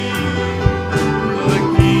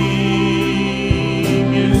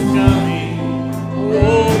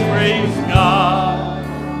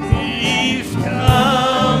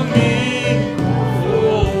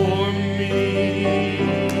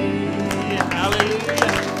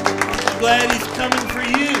glad He's coming for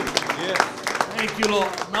you. Yes. Thank you, Lord.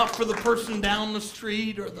 Not for the person down the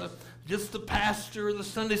street or just the pastor or the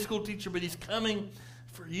Sunday school teacher, but He's coming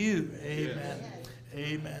for you. Amen. Yes.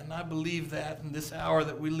 Amen. I believe that in this hour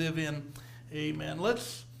that we live in. Amen.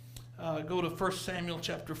 Let's go to 1 Samuel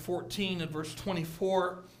chapter 14 and verse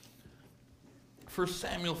 24. 1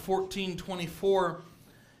 Samuel 14:24,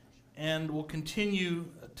 and we'll continue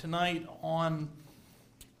tonight on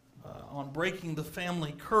breaking the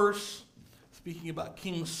family curse, speaking about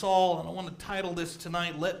King Saul, and I want to title this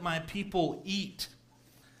tonight, Let My People Eat.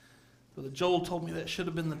 Brother Joel told me that should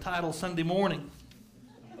have been the title Sunday morning.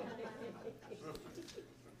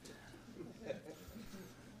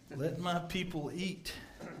 Let my people eat.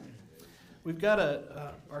 We've got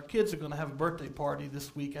our kids are going to have a birthday party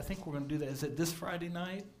this week. I think we're going to do that. Is it this Friday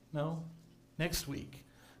night? No? Next week.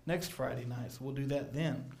 Next Friday night. So we'll do that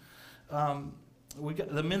then. We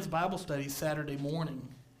got the men's Bible study Saturday morning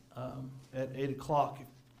at 8 o'clock.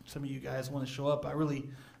 If some of you guys want to show up, I really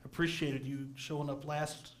appreciated you showing up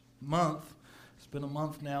last month. It's been a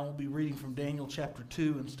month now. We'll be reading from Daniel chapter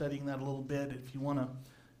 2 and studying that a little bit. If you want to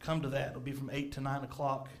come to that, it'll be from 8 to 9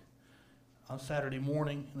 o'clock on Saturday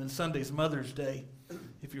morning. And then Sunday's Mother's Day.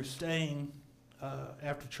 If you're staying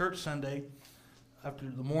after church Sunday, after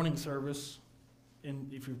the morning service,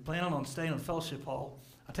 and if you're planning on staying in fellowship hall,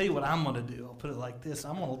 I'll tell you what I'm going to do. I'll put it like this.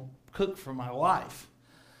 I'm going to cook for my wife.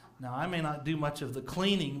 Now, I may not do much of the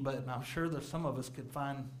cleaning, but I'm sure that some of us could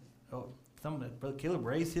find, Brother Caleb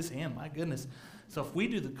raised his hand, my goodness. So if we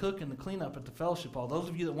do the cook and the cleanup at the fellowship hall, those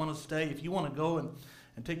of you that want to stay, if you want to go and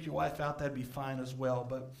take your wife out, that'd be fine as well.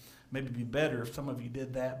 But maybe it'd be better if some of you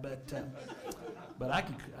did that. But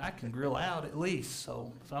I can grill out at least.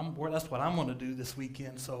 So that's what I'm going to do this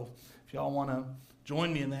weekend. So if y'all want to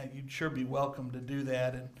join me in that, you'd sure be welcome to do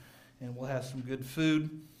that. And we'll have some good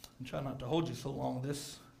food. And try not to hold you so long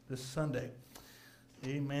this Sunday.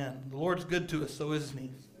 Amen. The Lord's good to us, so isn't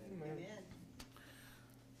He? Amen.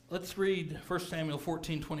 Let's read 1 Samuel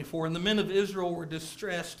 14:24. And the men of Israel were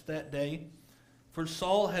distressed that day, for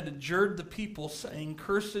Saul had adjured the people, saying,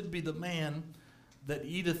 Cursed be the man that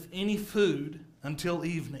eateth any food until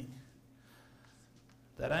evening,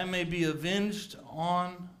 that I may be avenged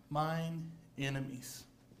on mine enemies.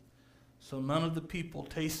 So none of the people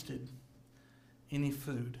tasted any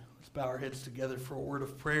food. Let's bow our heads together for a word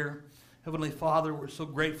of prayer. Heavenly Father, we're so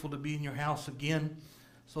grateful to be in your house again.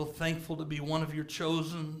 So thankful to be one of your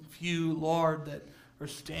chosen few, Lord, that are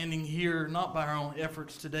standing here not by our own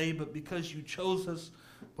efforts today, but because you chose us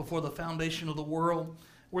before the foundation of the world.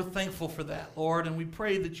 We're thankful for that, Lord, and we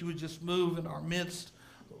pray that you would just move in our midst.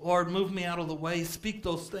 Lord, move me out of the way. Speak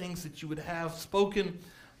those things that you would have spoken,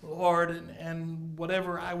 Lord, and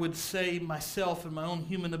whatever I would say myself and my own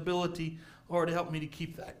human ability, Lord, help me to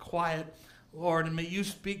keep that quiet. Lord, and may you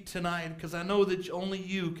speak tonight, because I know that only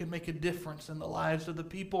you can make a difference in the lives of the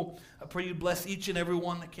people. I pray you bless each and every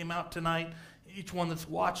one that came out tonight, each one that's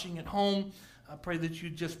watching at home. I pray that you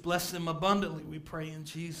just bless them abundantly. We pray in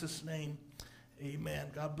Jesus' name. Amen.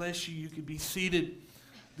 God bless you. You could be seated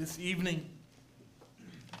this evening.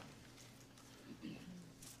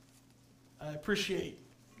 I appreciate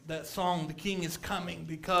that song, The King is Coming,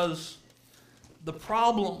 because the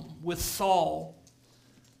problem with Saul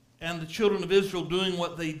and the children of Israel doing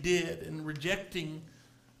what they did and rejecting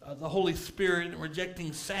the Holy Spirit and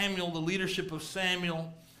rejecting Samuel, the leadership of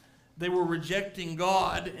Samuel, they were rejecting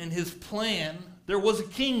God and His plan. There was a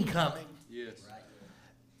king coming. Yes.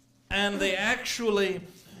 And they actually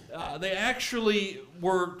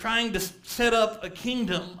were trying to set up a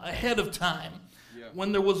kingdom ahead of time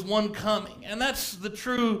when there was one coming. And that's the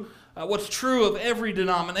true, what's true of every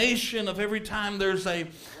denomination, of every time there's a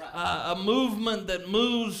movement that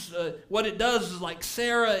moves. What it does is like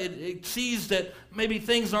Sarah, it sees that maybe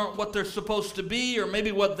things aren't what they're supposed to be, or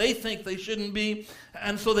maybe what they think they shouldn't be,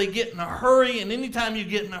 and so they get in a hurry. And anytime you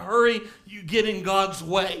get in a hurry, you get in God's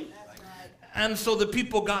way. And so the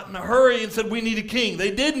people got in a hurry and said, we need a king.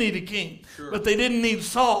 They did need a king, but they didn't need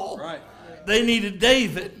Saul. Right. They needed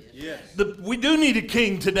David. Yes. We do need a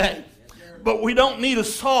king today, but we don't need a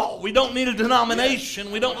Saul. We don't need a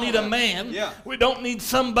denomination. We don't need a man. We don't need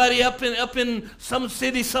somebody up in some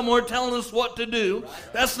city somewhere telling us what to do.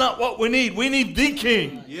 That's not what we need. We need the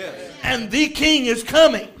king. Yes. And the king is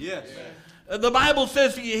coming. Yes. The Bible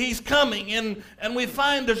says he's coming, and we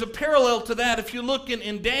find there's a parallel to that. If you look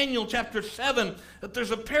in Daniel chapter 7, that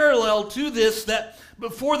there's a parallel to this, that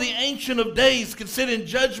before the Ancient of Days could sit in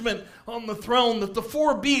judgment on the throne, that the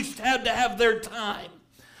four beasts had to have their time.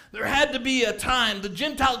 There had to be a time. The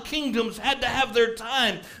Gentile kingdoms had to have their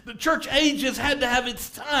time. The church ages had to have its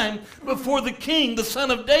time before the king, the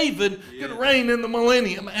son of David, could reign in the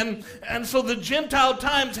millennium. And so the Gentile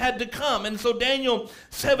times had to come. And so Daniel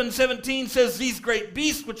 7:17 says, these great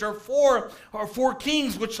beasts, which are four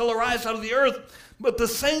kings, which shall arise out of the earth. But the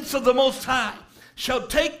saints of the Most High shall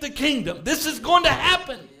take the kingdom. This is going to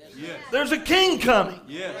happen. Yes. There's a king coming.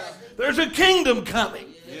 Yes. There's a kingdom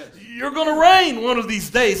coming. Yes. You're going to reign one of these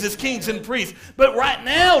days as kings and priests. But right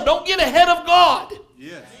now, don't get ahead of God.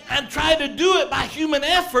 Yes. And try to do it by human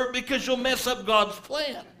effort, because you'll mess up God's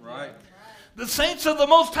plan. Right. The saints of the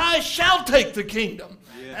Most High shall take the kingdom.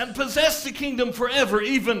 Yes. And possess the kingdom forever,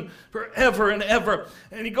 even forever and ever.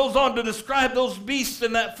 And he goes on to describe those beasts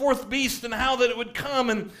and that fourth beast and how that it would come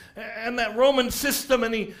and that Roman system.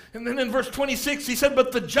 And then in verse 26 he said,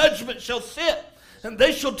 but the judgment shall sit, and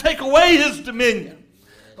they shall take away his dominion.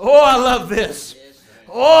 Oh, I love this.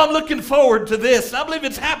 Oh, I'm looking forward to this. I believe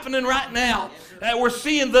it's happening right now. We're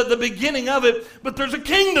seeing the beginning of it, but there's a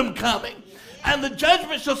kingdom coming. And the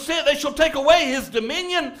judgment shall sit, they shall take away his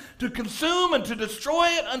dominion to consume and to destroy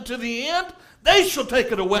it unto the end. They shall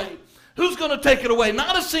take it away. Who's going to take it away?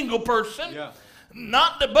 Not a single person. Yeah.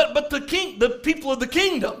 But the people of the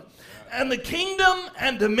kingdom. And the kingdom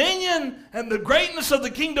and dominion and the greatness of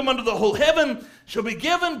the kingdom under the whole heaven shall be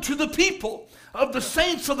given to the people of the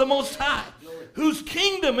saints of the Most High, whose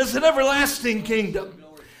kingdom is an everlasting kingdom.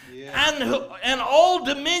 And all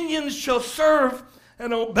dominions shall serve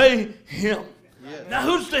and obey him. Yes. Now,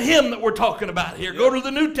 who's the him that we're talking about here? Yes. Go to the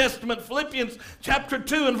New Testament, Philippians chapter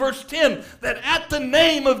 2 and verse 10, that at the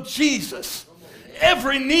name of Jesus,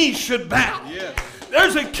 every knee should bow. Yes.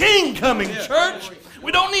 There's a king coming, yes, church.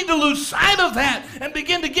 We don't need to lose sight of that and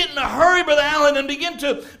begin to get in a hurry, Brother Allen, and begin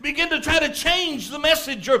to try to change the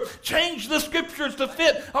message or change the scriptures to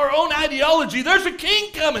fit our own ideology. There's a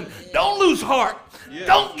king coming. Don't lose heart. Yeah.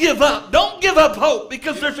 Don't give up. Don't give up hope,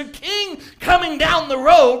 because there's a king coming down the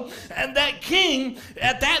road, and that king,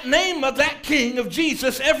 at that name of that king, of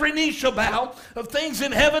Jesus, every knee shall bow, of things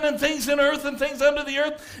in heaven and things in earth and things under the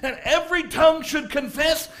earth, and every tongue should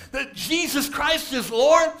confess that Jesus Christ is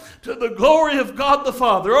Lord, to the glory of God the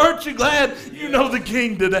Father. Aren't you glad you know the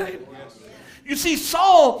king today? You see,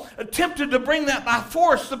 Saul attempted to bring that by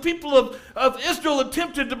force. The people of Israel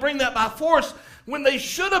attempted to bring that by force, when they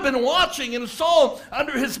should have been watching. And Saul,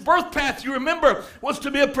 under his birth path, you remember, was to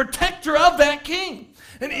be a protector of that king.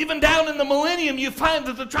 And even down in the millennium, you find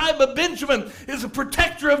that the tribe of Benjamin is a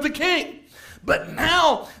protector of the king. But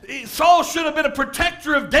now, Saul should have been a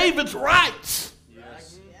protector of David's rights.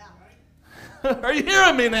 Yes. Are you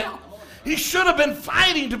hearing me now? He should have been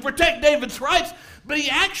fighting to protect David's rights, but he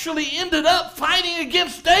actually ended up fighting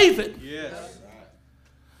against David. Yes.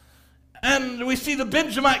 And we see the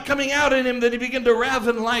Benjamite coming out in him, that he began to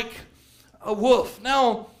raven like a wolf.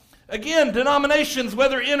 Now, again, denominations,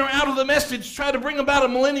 whether in or out of the message, try to bring about a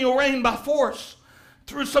millennial reign by force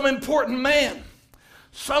through some important man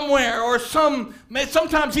somewhere, or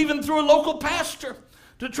sometimes even through a local pastor,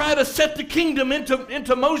 to try to set the kingdom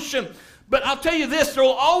into motion. But I'll tell you this, there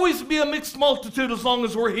will always be a mixed multitude as long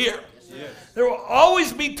as we're here. Yes. There will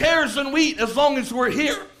always be tares and wheat as long as we're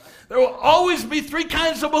here. There will always be three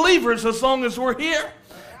kinds of believers as long as we're here.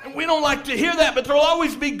 And we don't like to hear that, but there will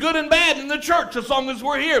always be good and bad in the church as long as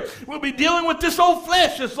we're here. We'll be dealing with this old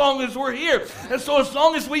flesh as long as we're here. And so as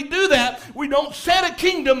long as we do that, we don't set a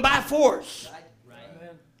kingdom by force.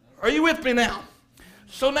 Are you with me now?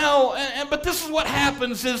 So now, but this is what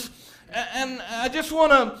happens is, and I just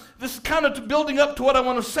want to, this is kind of building up to what I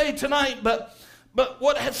want to say tonight, but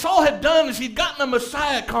what Saul had done is he'd gotten a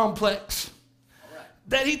Messiah complex.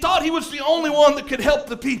 That he thought he was the only one that could help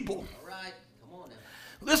the people. All right. Come on now.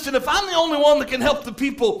 Listen, if I'm the only one that can help the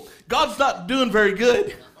people, God's not doing very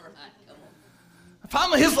good. All right. Come on. If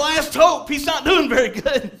I'm his last hope, he's not doing very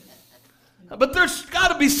good. But there's got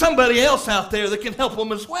to be somebody else out there that can help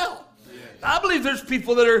them as well. I believe there's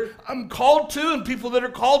people that I'm called to, and people that are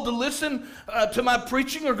called to listen to my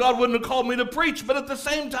preaching, or God wouldn't have called me to preach. But at the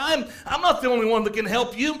same time, I'm not the only one that can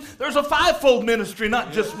help you. There's a fivefold ministry,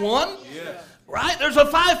 not just one. Yeah. Right? There's a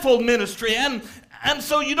fivefold ministry, and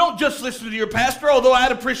so you don't just listen to your pastor, although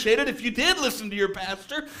I'd appreciate it if you did listen to your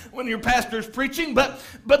pastor when your pastor's preaching, but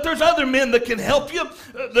there's other men that can help you.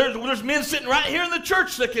 There's men sitting right here in the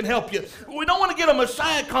church that can help you. We don't want to get a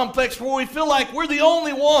Messiah complex where we feel like we're the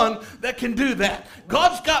only one that can do that.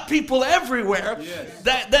 God's got people everywhere, yes,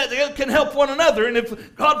 that can help one another, and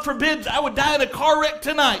if, God forbid, I would die in a car wreck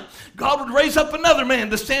tonight, God would raise up another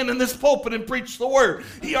man to stand in this pulpit and preach the word.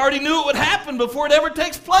 He already knew it would happen before it ever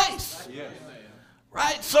takes place. Yes.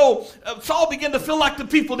 Right? So Saul began to feel like the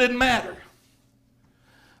people didn't matter.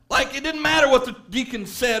 Like it didn't matter what the deacon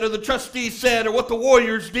said or the trustee said or what the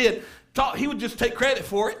warriors did. He would just take credit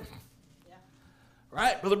for it. Yeah.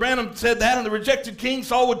 Right? Brother Branham said that, and the rejected king,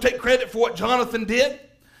 Saul, would take credit for what Jonathan did.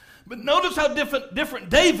 But notice how different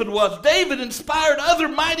David was. David inspired other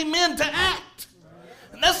mighty men to act.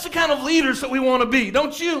 And that's the kind of leaders that we want to be,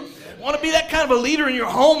 don't you? Want to be that kind of a leader in your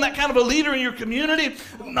home, that kind of a leader in your community?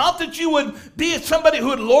 Not that you would be somebody who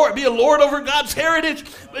would be a lord over God's heritage,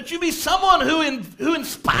 but you be someone who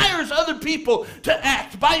inspires other people to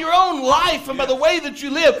act by your own life and by the way that you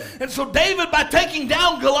live. And so David, by taking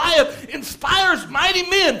down Goliath, inspires mighty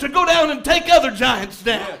men to go down and take other giants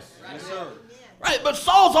down. Yes. Yes, sir. Right, but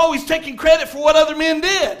Saul's always taking credit for what other men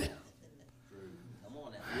did.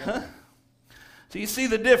 Huh? So you see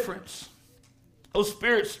the difference. Those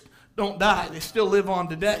spirits don't die. They still live on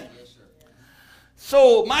today.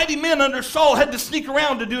 So mighty men under Saul had to sneak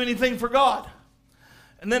around to do anything for God.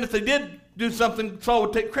 And then if they did do something, Saul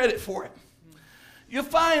would take credit for it. You'll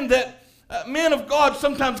find that men of God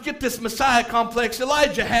sometimes get this Messiah complex.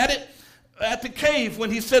 Elijah had it at the cave when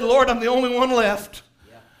he said, Lord, I'm the only one left.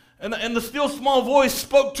 And the still small voice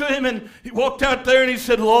spoke to him, and he walked out there and he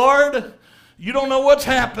said, Lord, you don't know what's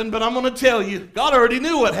happened, but I'm going to tell you. God already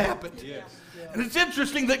knew what happened. Yes. And it's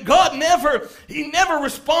interesting that God never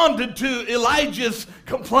responded to Elijah's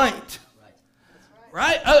complaint.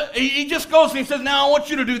 Right? He just goes and he says, now I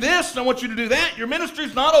want you to do this, and I want you to do that. Your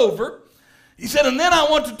ministry's not over. He said, and then I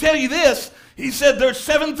want to tell you this. He said, there's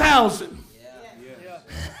 7,000.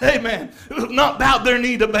 Yeah. Amen. Who have not bowed their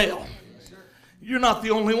knee to Baal. You're not the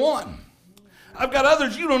only one. I've got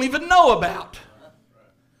others you don't even know about.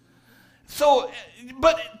 So,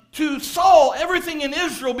 but to Saul, everything in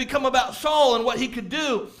Israel become about Saul and what he could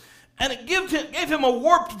do. And it gave him a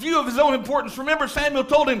warped view of his own importance. Remember, Samuel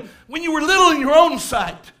told him, when you were little in your own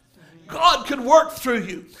sight, God could work through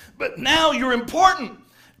you. But now you're important.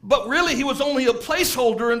 But really, he was only a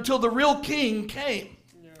placeholder until the real king came.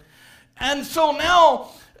 And so now,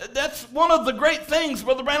 that's one of the great things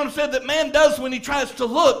Brother Branham said that man does when he tries to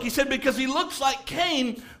look. He said because he looks like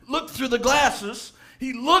Cain looked through the glasses.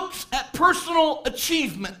 He looks at personal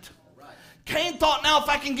achievement. Right. Cain thought, now if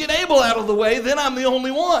I can get Abel out of the way, then I'm the only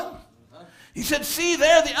one. He said, see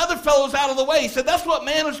there, the other fellow's out of the way. He said, that's what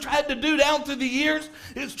man has tried to do down through the years,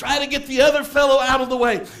 is try to get the other fellow out of the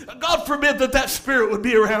way. God forbid that spirit would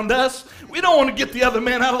be around us. We don't want to get the other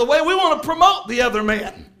man out of the way. We want to promote the other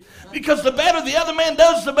man. Because the better the other man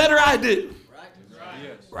does, the better I do.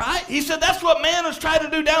 Right? He said that's what man has tried to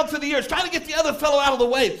do down through the years. Try to get the other fellow out of the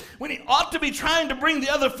way. When he ought to be trying to bring the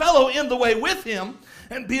other fellow in the way with him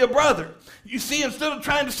and be a brother. You see, instead of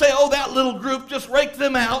trying to say, oh, that little group, just rake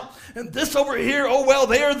them out. And this over here, oh, well,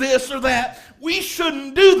 they're this or that. We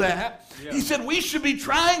shouldn't do that. Yeah. He said we should be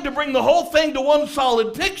trying to bring the whole thing to one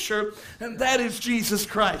solid picture. And that is Jesus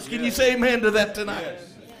Christ. Can you say amen to that tonight? Yes.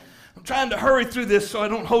 I'm trying to hurry through this so I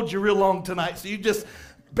don't hold you real long tonight. So you just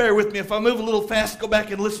bear with me. If I move a little fast, go back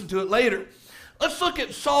and listen to it later. Let's look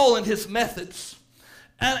at Saul and his methods.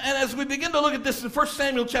 And as we begin to look at this in 1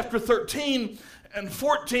 Samuel chapter 13 and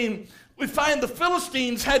 14, we find the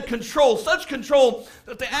Philistines had control, such control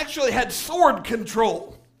that they actually had sword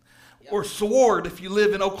control. Or sword if you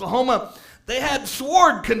live in Oklahoma. They had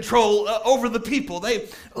sword control over the people. They,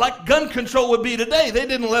 like gun control would be today, they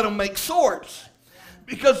didn't let them make swords,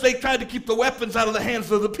 because they tried to keep the weapons out of the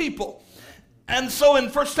hands of the people. And so in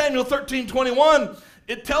 1 Samuel 13:21,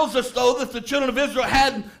 it tells us, though, that the children of Israel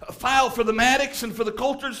had a file for the mattocks and for the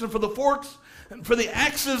coulters and for the forks and for the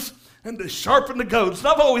axes and to sharpen the goads. And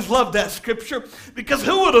I've always loved that scripture, because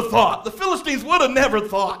who would have thought, the Philistines would have never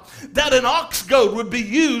thought that an ox goad would be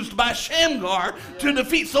used by Shamgar to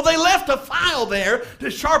defeat. So they left a file there to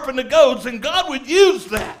sharpen the goads, and God would use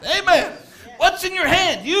that. Amen. What's in your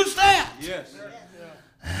hand? Use that. Yes.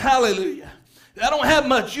 Hallelujah. I don't have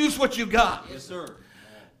much. Use what you got. Yes, sir.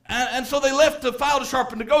 And so they left the file to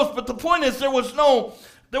sharpen the goads. But the point is, there was no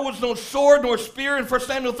sword nor spear in 1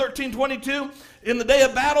 Samuel 13:22. In the day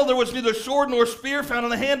of battle, there was neither sword nor spear found in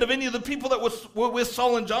the hand of any of the people that were with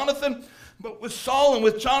Saul and Jonathan. But with Saul and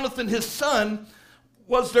with Jonathan, his son,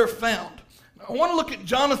 was there found. Now, I want to look at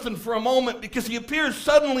Jonathan for a moment, because he appears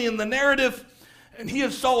suddenly in the narrative, and he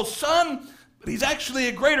is Saul's son, but he's actually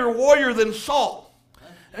a greater warrior than Saul.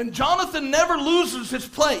 And Jonathan never loses his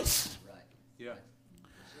place. Yeah.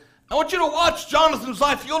 I want you to watch Jonathan's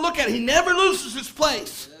life. You'll look at it. He never loses his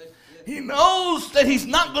place. He knows that he's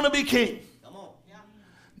not going to be king. Come on. Yeah.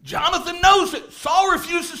 Jonathan knows it. Saul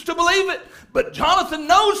refuses to believe it, but Jonathan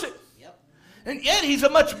knows it. Yep. And yet he's a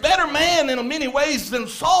much better man in many ways than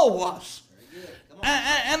Saul was.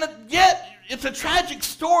 And yet it's a tragic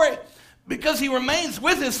story, because he remains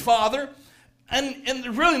with his father. And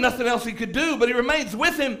there's really nothing else he could do, but he remains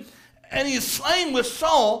with him, and he is slain with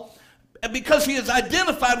Saul because he is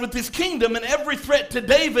identified with his kingdom, and every threat to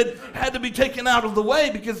David had to be taken out of the way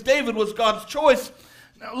because David was God's choice.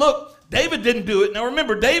 Now look, David didn't do it. Now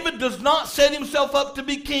remember, David does not set himself up to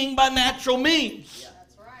be king by natural means.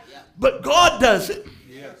 That's right. But God does it.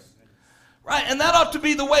 Yes. Right? And that ought to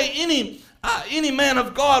be the way any man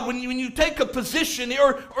of God, when you take a position,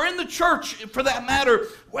 or in the church for that matter,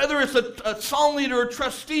 whether it's a song leader or a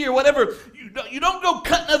trustee or whatever, you don't go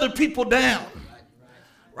cutting other people down.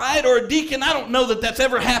 Right? Or a deacon. I don't know that that's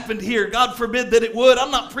ever happened here. God forbid that it would.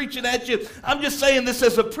 I'm not preaching at you. I'm just saying this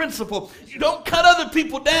as a principle. You don't cut other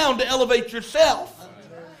people down to elevate yourself.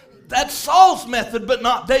 That's Saul's method, but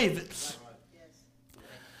not David's.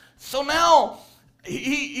 So now,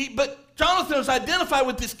 but Jonathan is identified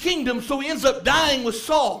with this kingdom, so he ends up dying with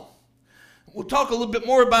Saul. We'll talk a little bit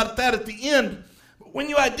more about that at the end. But when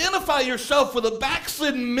you identify yourself with a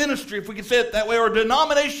backslidden ministry, if we can say it that way, or a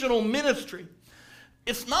denominational ministry,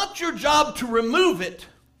 it's not your job to remove it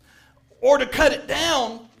or to cut it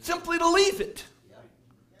down, simply to leave it.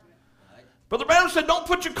 Brother Branham said, don't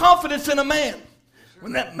put your confidence in a man.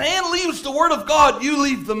 When that man leaves the Word of God, you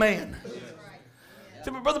leave the man. He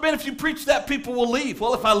said, but Brother Ben, if you preach that, people will leave.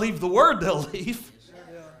 Well, if I leave the Word, they'll leave.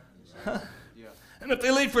 And if they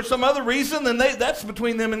leave for some other reason, then that's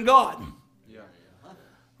between them and God.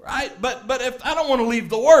 Right? But if I don't want to leave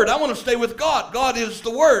the Word, I want to stay with God. God is the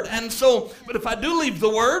Word. And so, but if I do leave the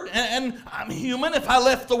Word, and I'm human, if I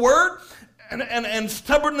left the Word and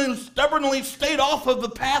stubbornly stayed off of the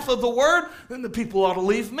path of the Word, then the people ought to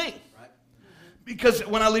leave me. Because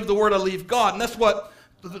when I leave the Word, I leave God. And that's what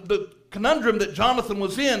the conundrum that Jonathan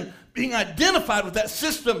was in, being identified with that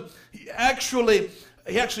system, he actually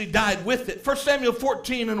died with it. 1 Samuel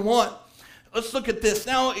 14:1. Let's look at this.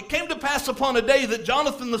 Now, it came to pass upon a day that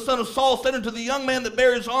Jonathan the son of Saul said unto the young man that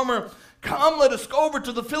bare his armor, Come, let us go over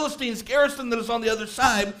to the Philistines' garrison that is on the other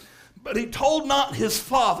side. But he told not his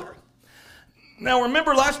father. Now,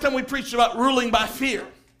 remember last time we preached about ruling by fear.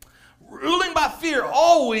 Ruling by fear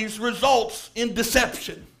always results in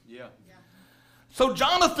deception. Yeah. So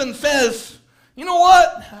Jonathan says, you know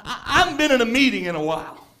what? I haven't been in a meeting in a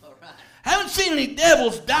while. Haven't seen any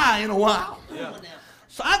devils die in a while. Yeah.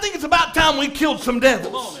 So I think it's about time we killed some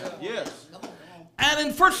devils. Yes. And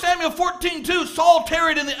in 1 Samuel 14:2, Saul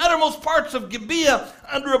tarried in the uttermost parts of Gibeah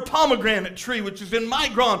under a pomegranate tree, which is in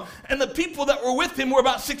Migron. And the people that were with him were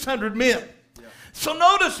about 600 men. Yeah. So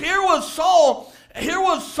notice, here was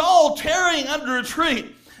Saul tarrying under a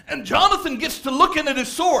tree. And Jonathan gets to looking at his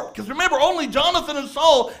sword. Because remember, only Jonathan and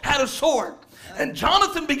Saul had a sword. And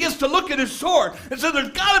Jonathan begins to look at his sword and says,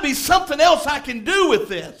 there's got to be something else I can do with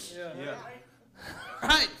this. Yeah.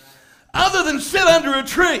 Right? Other than sit under a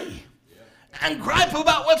tree and gripe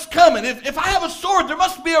about what's coming. If I have a sword, there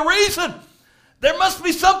must be a reason. There must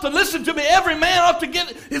be something. Listen to me. Every man ought to get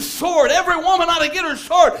his sword. Every woman ought to get her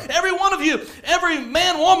sword. Every one of you, every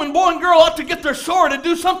man, woman, boy, and girl ought to get their sword and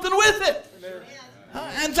do something with it.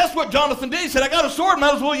 And that's what Jonathan did. He said, I got a sword,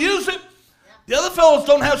 might as well use it. The other fellows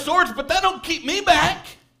don't have swords, but that don't keep me back.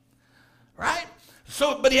 Right?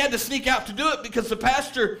 So, but he had to sneak out to do it because the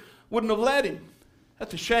pastor wouldn't have let him.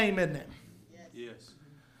 That's a shame, isn't it? Yes.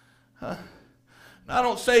 I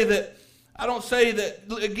don't say that,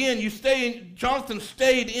 again, Jonathan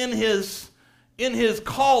stayed in his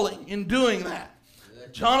calling in doing that.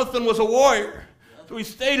 Jonathan was a warrior. So he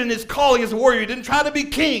stayed in his calling as a warrior. He didn't try to be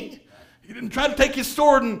king. He didn't try to take his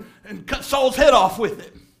sword and cut Saul's head off with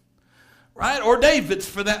it. Right? Or David's,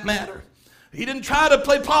 for that matter. He didn't try to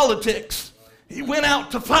play politics. He went out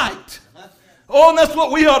to fight. Oh, and that's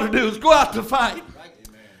what we ought to do, is go out to fight.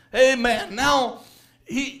 Amen. Now,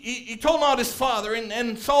 he told not his father,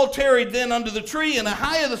 and Saul tarried then under the tree, and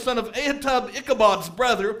Ahiah the son of Ahitub, Ichabod's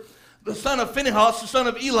brother, the son of Phinehas, the son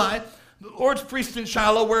of Eli, the Lord's priest in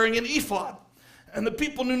Shiloh, wearing an ephod. And the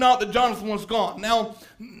people knew not that Jonathan was gone. Now,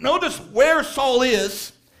 notice where Saul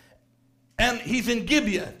is, and he's in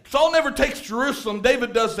Gibeah. Saul never takes Jerusalem.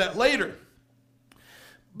 David does that later.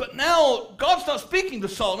 But now, God's not speaking to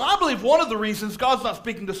Saul. Now, I believe one of the reasons God's not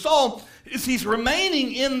speaking to Saul is he's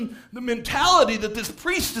remaining in the mentality that this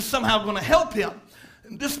priest is somehow going to help him.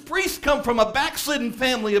 And this priest come from a backslidden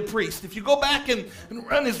family of priests. If you go back and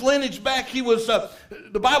run his lineage back, he was,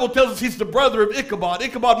 the Bible tells us he's the brother of Ichabod.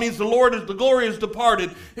 Ichabod means the glory is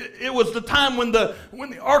departed. It was the time when the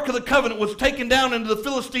Ark of the Covenant was taken down into the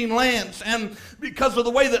Philistine lands. And because of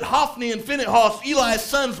the way that Hophni and Phinehas, Eli's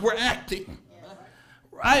sons, were acting.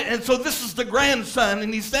 Right? And so this is the grandson,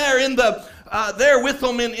 and he's there in the there with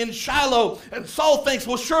them in Shiloh. And Saul thinks,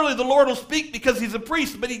 well, surely the Lord will speak because he's a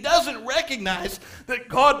priest. But he doesn't recognize that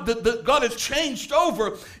God has changed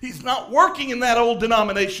over. He's not working in that old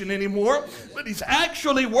denomination anymore, but he's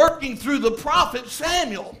actually working through the prophet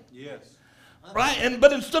Samuel. Yes. Right?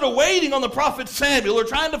 But instead of waiting on the prophet Samuel or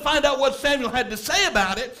trying to find out what Samuel had to say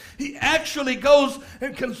about it, he actually goes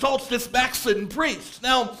and consults this backslidden priest.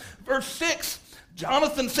 Now, verse 6,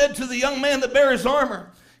 Jonathan said to the young man that bare his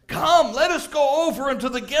armor, come, let us go over into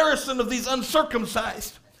the garrison of these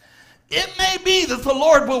uncircumcised. It may be that the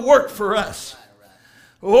Lord will work for us.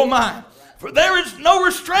 Oh my, for there is no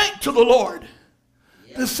restraint to the Lord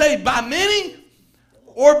to save by many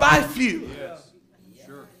or by few.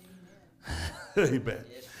 Amen.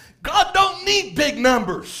 God don't need big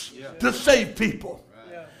numbers to save people.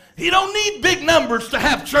 He don't need big numbers to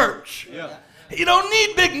have church. He don't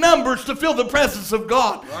need big numbers to feel the presence of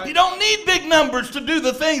God. He don't need big numbers to do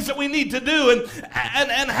the things that we need to do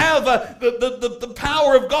and have the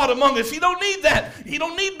power of God among us. He don't need that. He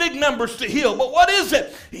don't need big numbers to heal. But what is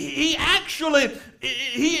it? He actually,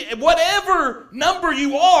 whatever number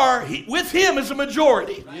you are, with him is a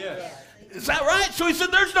majority. Yes. Is that right? So he said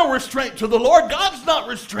there's no restraint to the Lord. God's not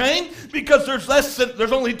restrained because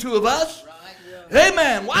there's only two of us. Right.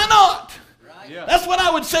 Amen. Why not? Right. That's what I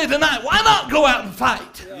would say tonight. Why not go out and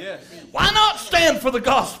fight? Yes. Why not stand for the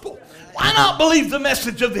gospel? Why not believe the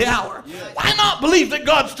message of the hour? Yes. Why not believe that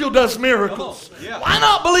God still does miracles? Yeah. Why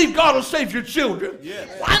not believe God will save your children? Yes.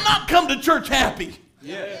 Why not come to church happy?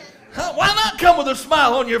 Yes. Why not come with a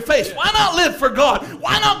smile on your face? Why not live for God?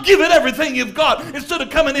 Why not give it everything you've got instead of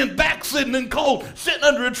coming in backslidden and cold, sitting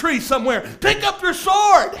under a tree somewhere? Pick up your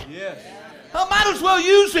sword. Yes. I might as well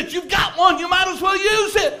use it. You've got one. You might as well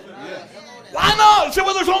use it. Yes. Why not? Say,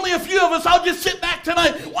 well, there's only a few of us. I'll just sit back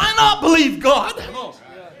tonight. Why not believe God?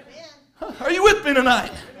 Are you with me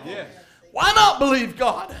tonight? Yes. Why not believe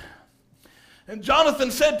God? And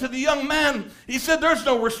Jonathan said to the young man, he said, there's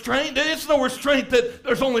no restraint. It's no restraint that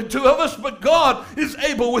there's only two of us, but God is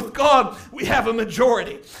able. With God, we have a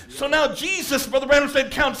majority. So now Jesus, Brother Branham said,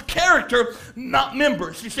 counts character, not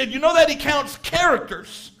members. He said, you know that he counts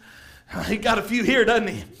characters. He got a few here, doesn't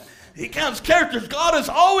he? He counts characters. God has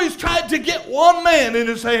always tried to get one man in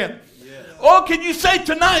his hand. Oh, can you say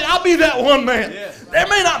tonight, I'll be that one man. Yes. There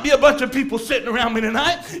may not be a bunch of people sitting around me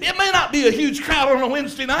tonight. It may not be a huge crowd on a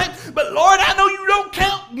Wednesday night. But Lord, I know you don't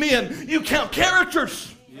count men. You count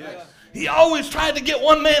characters. Yes. He always tried to get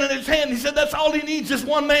one man in his hand. He said that's all he needs is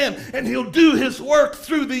one man. And he'll do his work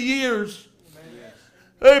through the years.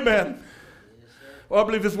 Amen. Amen. Well, I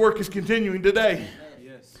believe his work is continuing today.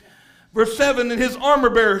 Yes. Verse 7, and his armor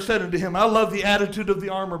bearer said unto him, I love the attitude of the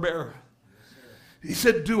armor bearer. He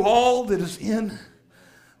said, do all that is in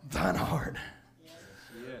thine heart.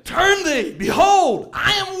 Yes. Turn thee, behold,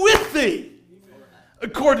 I am with thee,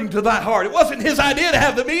 according to thy heart. It wasn't his idea to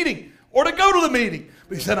have the meeting or to go to the meeting.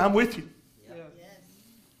 But he said, I'm with you. Yes.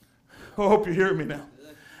 I hope you're hearing me now.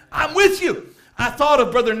 I'm with you. I thought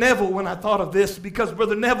of Brother Neville when I thought of this, because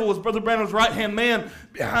Brother Neville was Brother Branham's right-hand man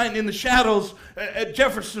behind in the shadows at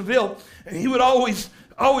Jeffersonville. And he would always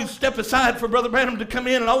step aside for Brother Branham to come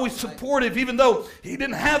in and always supportive, even though he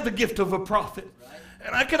didn't have the gift of a prophet.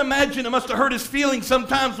 And I can imagine it must have hurt his feelings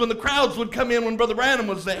sometimes when the crowds would come in when Brother Branham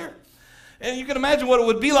was there. And you can imagine what it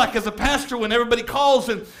would be like as a pastor when everybody calls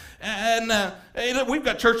and we've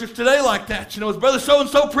got churches today like that. You know, is Brother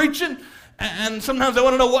so-and-so preaching? And sometimes they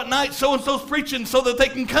want to know what night so-and-so's preaching so that they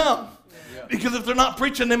can come. Because if they're not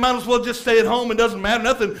preaching, they might as well just stay at home. It doesn't matter.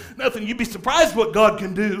 Nothing. You'd be surprised what God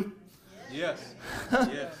can do. Yes.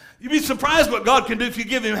 Yes. You'd be surprised what God can do if you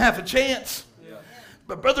give him half a chance. Yeah.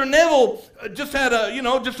 But Brother Neville just had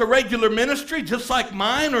a regular ministry, just like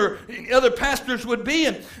mine or any other pastors would be.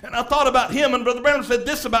 And I thought about him, and Brother Branham said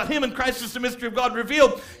this about him in Christ is the Mystery of God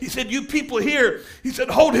Revealed. He said, you people here, he said,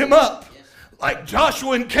 hold him up. Yes. Like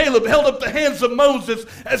Joshua and Caleb held up the hands of Moses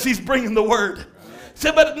as he's bringing the word.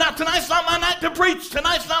 Said, but tonight's not my night to preach.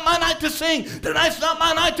 Tonight's not my night to sing. Tonight's not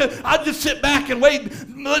my night I'll just sit back and wait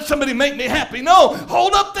and let somebody make me happy. No,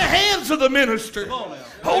 hold up the hands of the minister.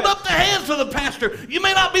 Hold up the hands of the pastor. You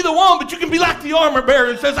may not be the one, but you can be like the armor bearer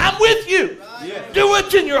and says, I'm with you. Yes. Do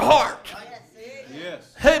what's in your heart.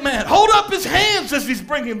 Yes. Hey, man, hold up his hands as he's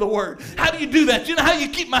bringing the word. How do you do that? You know how you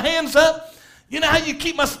keep my hands up? You know how you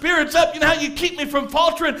keep my spirits up? You know how you keep me from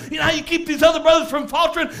faltering? You know how you keep these other brothers from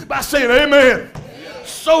faltering? By saying, amen.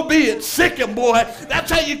 So be it. Sick him, boy. That's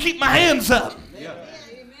how you keep my hands up. Yeah.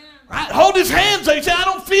 Right? Hold his hands up. You say, I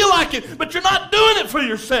don't feel like it. But you're not doing it for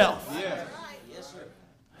yourself. Yeah. Yes, sir.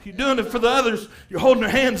 You're doing it for the others. You're holding their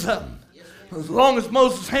hands up. Yes, as long as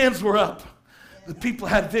Moses' hands were up, the people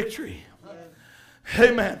had victory.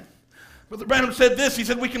 Amen. Brother Branham said this. He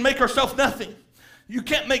said, we can make ourselves nothing. You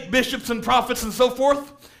can't make bishops and prophets and so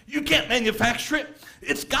forth. You can't manufacture it.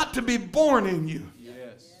 It's got to be born in you.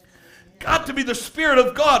 Yes. Got to be the Spirit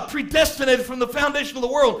of God, predestinated from the foundation of the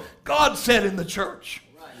world. God said in the church.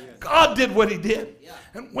 God did what he did.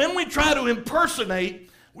 And when we try to impersonate,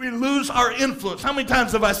 we lose our influence. How many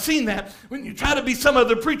times have I seen that? When you try to be some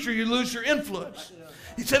other preacher, you lose your influence.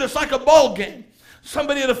 He said it's like a ball game.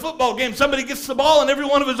 Somebody at a football game, somebody gets the ball and every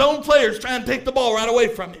one of his own players try and take the ball right away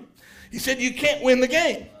from him. He said you can't win the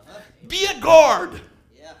game. Be a guard.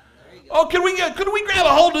 Oh, could we grab a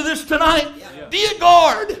hold of this tonight? Be a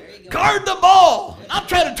guard. Guard the ball. I'm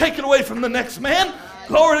trying to take it away from the next man.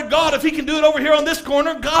 Glory to God. If he can do it over here on this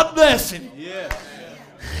corner, God bless him. Yes.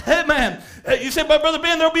 Amen. You said, but Brother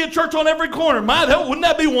Ben, there'll be a church on every corner. Wouldn't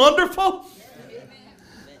that be wonderful?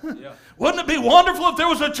 Yeah. Wouldn't it be wonderful if there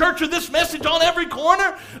was a church with this message on every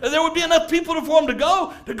corner? And there would be enough people for them to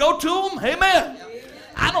go to them? Amen.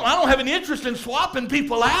 I don't have any interest in swapping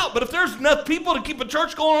people out, but if there's enough people to keep a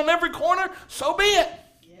church going on every corner, so be it.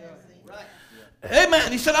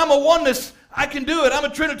 Amen. He said, I'm a oneness. I can do it. I'm a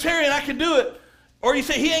Trinitarian. I can do it. Or you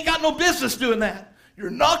say, he ain't got no business doing that.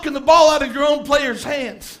 You're knocking the ball out of your own player's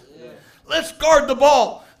hands. Let's guard the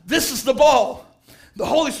ball. This is the ball. The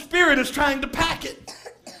Holy Spirit is trying to pack it.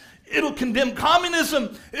 It'll condemn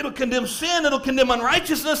communism. It'll condemn sin. It'll condemn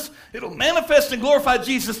unrighteousness. It'll manifest and glorify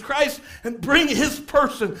Jesus Christ and bring his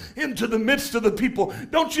person into the midst of the people.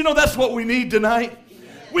 Don't you know that's what we need tonight?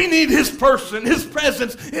 We need his person, his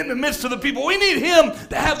presence in the midst of the people. We need him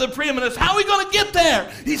to have the preeminence. How are we going to get there?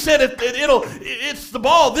 He said it's the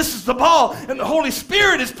ball. This is the ball. And the Holy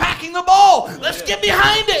Spirit is packing the ball. Let's get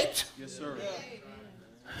behind it. Yes, sir.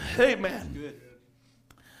 Amen. Good.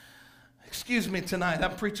 Excuse me tonight.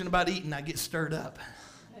 I'm preaching about eating. I get stirred up.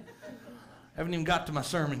 Haven't even got to my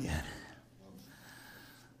sermon yet.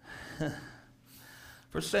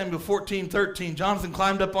 1 Samuel 14:13, Jonathan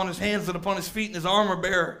climbed up on his hands and upon his feet, and his armor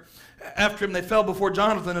bearer after him. They fell before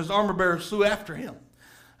Jonathan, and his armor bearer flew after him.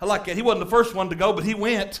 I like that. He wasn't the first one to go, but he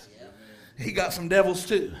went. He got some devils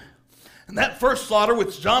too. And that first slaughter,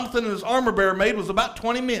 which Jonathan and his armor bearer made, was about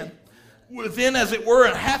 20 men, within, as it were,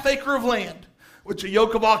 a half acre of land, which a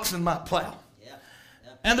yoke of oxen might plow.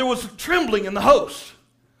 And there was a trembling in the host.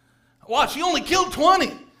 Watch, he only killed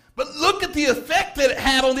 20. But look at the effect that it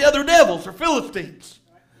had on the other devils, or Philistines.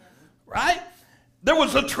 Right? There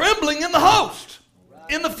was a trembling in the host,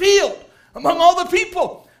 in the field, among all the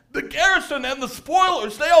people. The garrison and the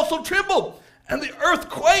spoilers, they also trembled. And the earth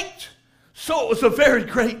quaked. So it was a very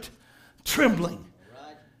great trembling.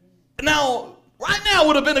 Now, right now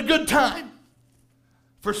would have been a good time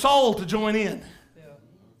for Saul to join in.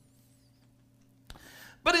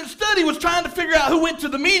 But instead he was trying to figure out who went to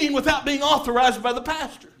the meeting without being authorized by the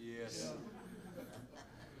pastor. Yes.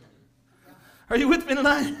 Are you with me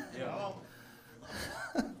tonight? Yeah.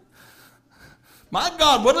 My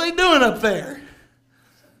God, what are they doing up there?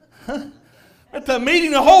 At the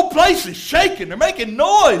meeting, the whole place is shaking. They're making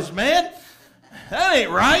noise, man. That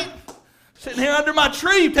ain't right. Sitting here under my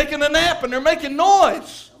tree taking a nap and they're making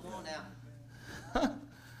noise. Come on now.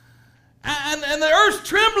 And the earth's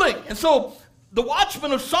trembling. And so the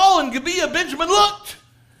watchmen of Saul and Gibeah, Benjamin, looked.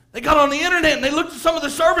 They got on the internet and they looked at some of the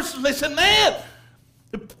services and they said, man,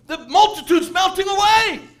 the multitude's melting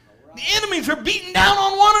away. The enemies are beating down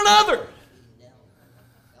on one another.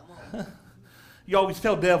 You always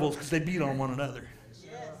tell devils because they beat on one another.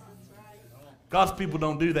 God's people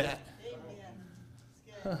don't do that.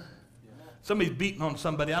 Somebody's beating on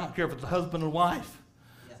somebody. I don't care if it's a husband or wife.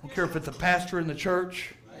 I don't care if it's a pastor in the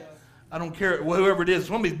church. I don't care whoever it is.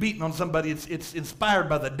 Somebody's beating on somebody. It's inspired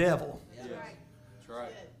by the devil. That's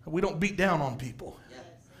right. We don't beat down on people.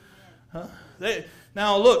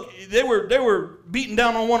 Now look, they were beating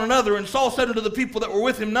down on one another, and Saul said unto the people that were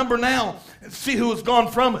with him, number now and see who has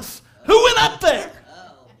gone from us. Who went up there?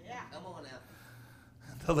 Come on now.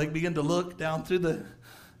 Until they begin to look down through the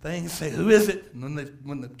thing and say, who is it? And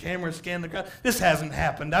when the cameras scan the crowd, this hasn't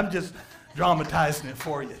happened. I'm just dramatizing it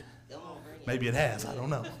for you. Maybe it has. I don't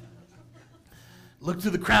know. Look through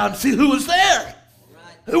the crowd and see who was there.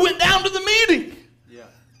 Who went down to the meeting. Yeah.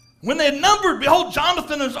 When they had numbered, behold,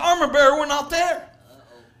 Jonathan and his armor bearer were not there.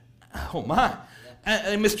 Oh my. And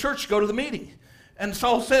they missed church to go to the meeting. And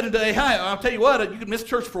Saul said unto Ahai, I'll tell you what, you can miss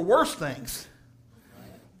church for worse things.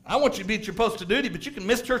 I want you to be at your post of duty, but you can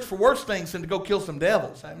miss church for worse things than to go kill some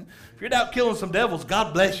devils. I mean, if you're out killing some devils,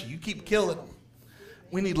 God bless you. You keep killing them.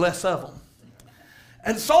 We need less of them.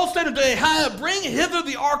 And Saul said unto Ahai, bring hither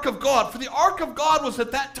the ark of God. For the ark of God was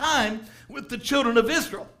at that time with the children of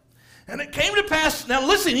Israel. And it came to pass, now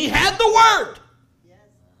listen, he had the word.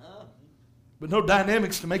 but no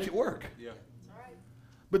dynamics to make it work. Yeah.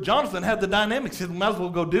 But Jonathan had the dynamics. He said, might as well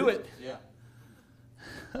go do it. Yeah.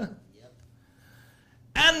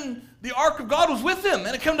 And the ark of God was with him.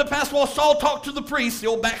 And it came to pass while Saul talked to the priest, the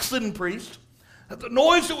old backslidden priest, that the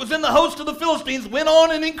noise that was in the host of the Philistines went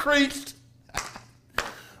on and increased.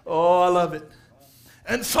 Oh, I love it.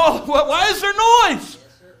 And Saul, why is there noise?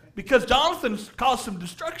 Because Jonathan caused some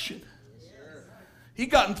destruction. He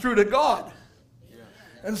gotten through to God.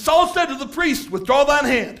 And Saul said to the priest, withdraw thine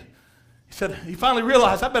hand. He finally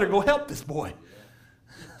realized, I better go help this boy.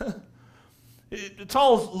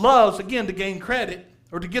 Saul loves, again, to gain credit,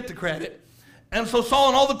 or to get the credit. And so Saul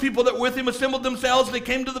and all the people that were with him assembled themselves, and they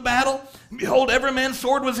came to the battle. And behold, every man's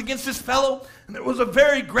sword was against his fellow, and there was a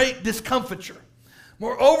very great discomfiture.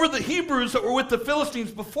 Moreover, the Hebrews that were with the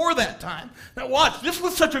Philistines before that time. Now watch, this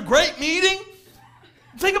was such a great meeting.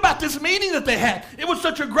 Think about this meeting that they had. It was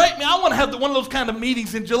such a great meeting. I want to have one of those kind of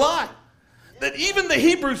meetings in July. That even the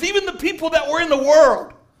Hebrews, even the people that were in the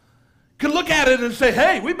world, could look at it and say,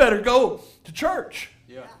 hey, we better go to church.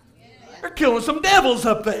 Yeah. They're killing some devils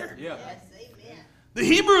up there. Yeah. The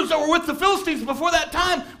Hebrews that were with the Philistines before that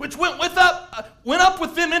time, which went up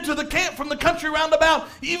with them into the camp from the country round about,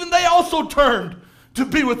 even they also turned to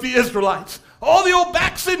be with the Israelites. All the old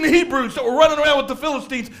backslidden Hebrews that were running around with the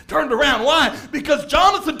Philistines turned around. Why? Because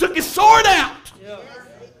Jonathan took his sword out.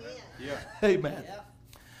 Yeah. Amen.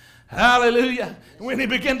 Hallelujah. And when he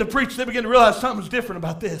began to preach, they began to realize something was different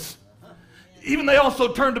about this. Even they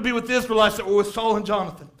also turned to be with the Israelites that were with Saul and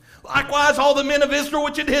Jonathan. Likewise, all the men of Israel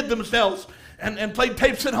which had hid themselves and played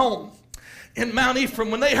tapes at home in Mount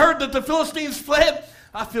Ephraim, when they heard that the Philistines fled,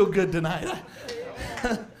 I feel good tonight.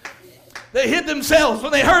 They hid themselves.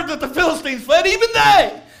 When they heard that the Philistines fled, even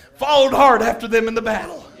they followed hard after them in the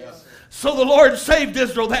battle. Yes. So the Lord saved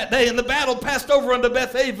Israel that day, and the battle passed over unto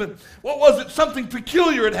Bethaven. What was it? Something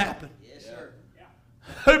peculiar had happened. Yes, sir.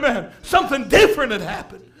 Amen. Something different had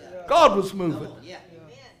happened. God was moving. Yeah.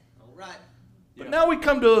 All right. But now we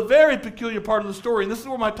come to a very peculiar part of the story, and this is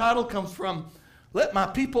where my title comes from. Let my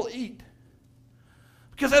people eat.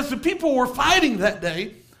 Because as the people were fighting that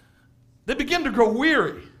day, they began to grow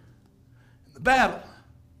weary in the battle.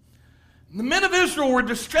 And the men of Israel were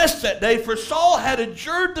distressed that day, for Saul had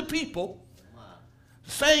adjured the people,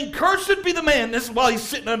 saying, cursed be the man, this is while he's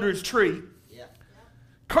sitting under his tree,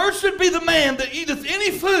 cursed be the man that eateth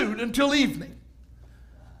any food until evening,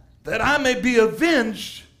 that I may be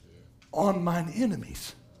avenged on mine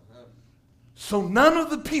enemies. So none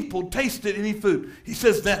of the people tasted any food. He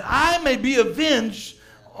says that I may be avenged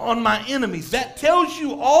on my enemies. That tells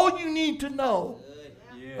you all you need to know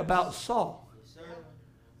about Saul.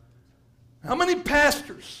 How many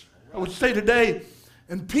pastors, I would say today,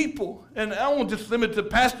 and people, and I won't just limit to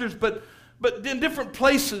pastors, but in different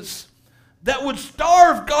places, that would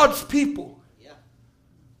starve God's people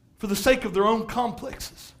for the sake of their own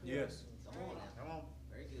complexes. Yes. Come on.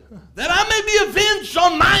 Very good. That I may be avenged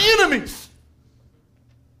on my enemies.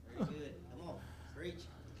 Very good. Come on. Preach.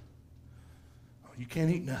 Oh, you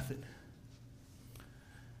can't eat nothing.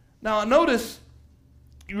 Now, notice,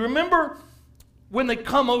 you remember when they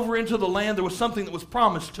come over into the land, there was something that was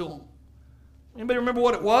promised to them. Anybody remember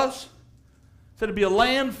what it was? It said it'd be a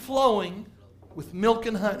land flowing with milk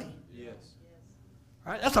and honey. Yes.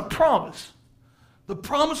 All right? That's a promise. The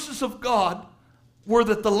promises of God were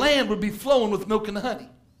that the land would be flowing with milk and honey.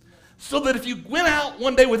 So that if you went out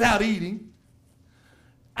one day without eating,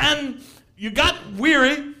 and you got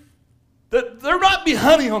weary, that there might be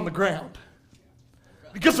honey on the ground.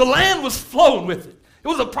 Because the land was flowing with it. It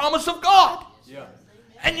was a promise of God. Yeah.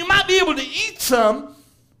 And you might be able to eat some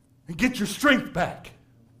and get your strength back.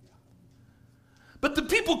 But the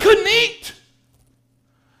people couldn't eat.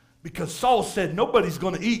 Because Saul said, nobody's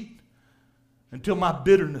going to eat until my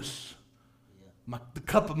bitterness, the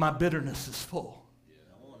cup of my bitterness is full.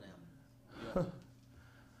 Come on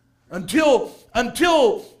now.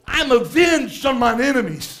 Until I'm avenged on mine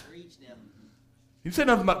enemies. Preach now. He said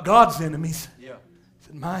nothing about God's enemies. Yeah. He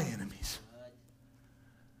said my enemies.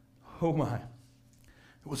 Oh my.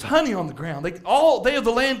 There was honey on the ground. All day of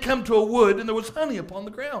the land come to a wood, and there was honey upon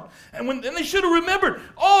the ground. And they should have remembered,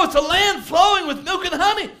 oh, it's a land flowing with milk and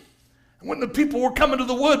honey. And when the people were coming to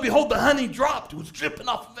the wood, behold, the honey dropped. It was dripping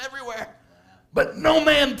off of everywhere. But no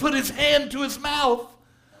man put his hand to his mouth,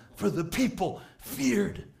 for the people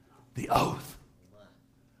feared the oath.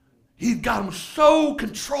 He got them so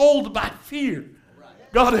controlled by fear.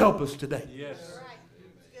 God help us today. Yes.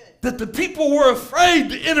 That the people were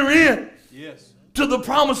afraid to enter in Yes. to the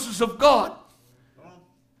promises of God.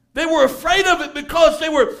 They were afraid of it because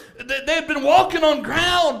they had been walking on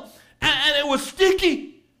ground and it was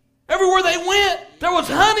sticky. Everywhere they went, there was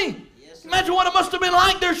honey. Yes, Yes, sir. Imagine what it must have been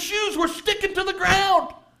like. Their shoes were sticking to the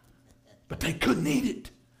ground. But they couldn't eat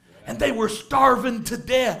it. And they were starving to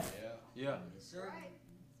death. Yeah. Yes, sir.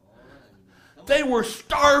 All right. Come They were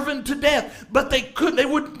starving to death. But they couldn't. They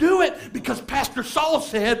wouldn't do it because Pastor Saul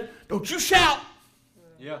said, don't you shout.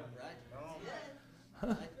 Yeah. on.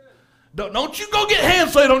 Right. Come on. Don't you go get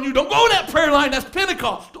hands laid on you. Don't go in that prayer line. That's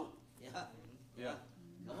Pentecostal. Yeah. Yeah.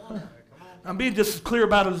 Come on now. Come on. I'm being just as clear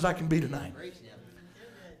about it as I can be tonight. Preach now.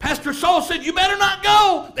 Pastor Saul said, you better not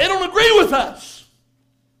go. They don't agree with us.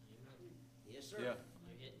 Yes, sir.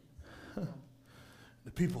 Yeah.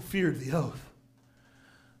 The people feared the oath.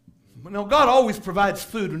 Now, God always provides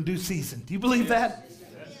food in due season. Do you believe that?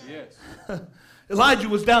 Yes. Elijah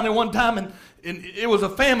was down there one time, and it was a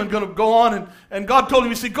famine going to go on, and God told him,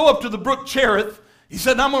 he said, go up to the brook Cherith. He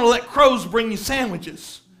said, I'm going to let crows bring you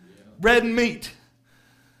sandwiches, bread and meat.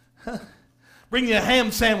 Bring you a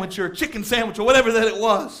ham sandwich or a chicken sandwich or whatever that it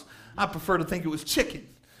was. I prefer to think it was chicken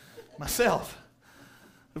myself.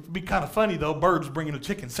 It would be kind of funny, though, birds bringing a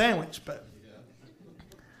chicken sandwich, but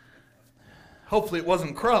hopefully it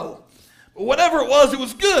wasn't crow. But whatever it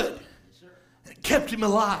was good. It kept him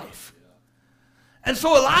alive. And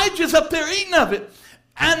so Elijah's up there eating of it.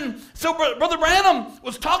 And so Brother Branham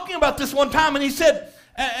was talking about this one time, and he said,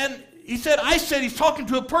 he's talking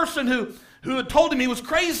to a person who had told him he was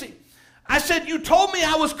crazy. I said, you told me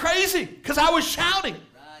I was crazy because I was shouting.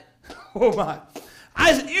 Right. Oh my.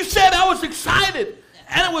 You said I was excited,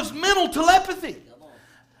 and it was mental telepathy. Come on.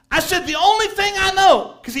 I said, the only thing I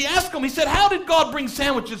know, because he asked him, he said, how did God bring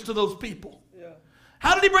sandwiches to those people? Yeah.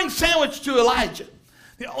 How did he bring sandwich to Elijah?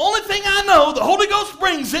 The only thing I know, the Holy Ghost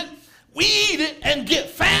brings it, we eat it, and get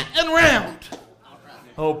fat and round.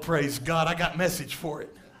 Oh, praise God, I got message for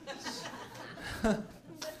it.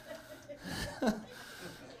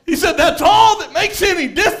 He said, that's all that makes any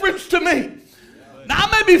difference to me. Now,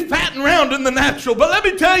 I may be fat and round in the natural, but let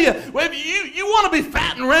me tell you, you want to be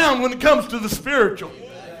fat and round when it comes to the spiritual.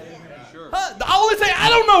 The only thing, I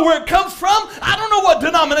don't know where it comes from. I don't know what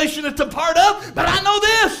denomination it's a part of, but I know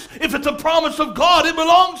this. If it's a promise of God, it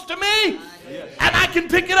belongs to me. And I can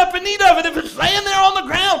pick it up and eat of it. If it's laying there on the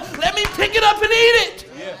ground, let me pick it up and eat it.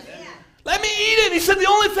 Let me eat it. He said, the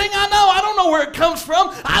only thing I know, I don't know where it comes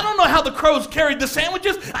from. I don't know how the crows carried the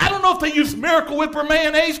sandwiches. I don't know if they used Miracle Whip or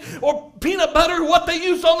mayonnaise or peanut butter, what they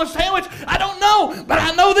used on the sandwich. I don't know, but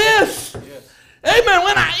I know this. Amen.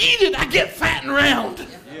 When I eat it, I get fat and round.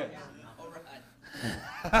 All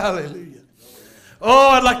right. Hallelujah. Oh,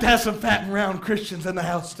 I'd like to have some fat and round Christians in the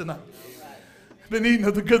house tonight. Been eating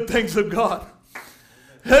of the good things of God.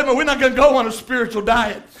 Hey, but we're not going to go on a spiritual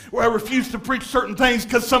diet where I refuse to preach certain things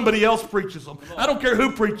because somebody else preaches them. I don't care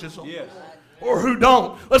who preaches them or who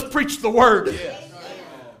don't. Let's preach the word.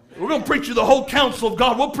 We're going to preach you the whole counsel of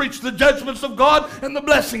God. We'll preach the judgments of God and the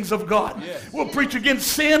blessings of God. We'll preach against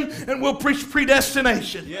sin, and we'll preach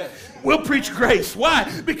predestination. We'll preach grace.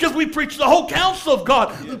 Why? Because we preach the whole counsel of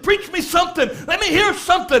God. Preach me something. Let me hear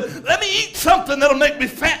something. Let me eat something that'll make me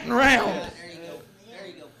fat and round.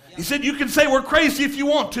 He said, you can say we're crazy if you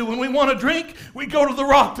want to. When we want to drink, we go to the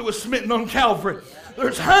rock that was smitten on Calvary.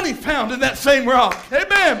 There's honey found in that same rock.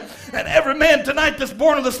 Amen. And every man tonight that's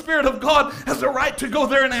born of the Spirit of God has a right to go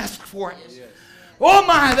there and ask for it. Oh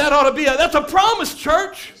my, that ought to be that's a promise,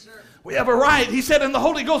 church. We have a right. He said, and the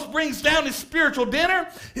Holy Ghost brings down his spiritual dinner,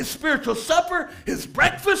 his spiritual supper, his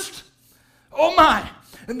breakfast. Oh my.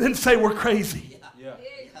 And then say we're crazy.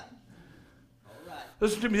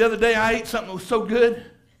 Listen to me, the other day I ate something that was so good.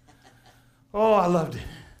 Oh, I loved it.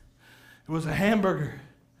 It was a hamburger.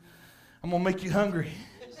 I'm going to make you hungry.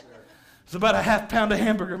 It's about a half pound of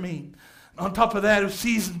hamburger meat. On top of that, it was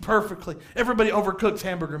seasoned perfectly. Everybody overcooks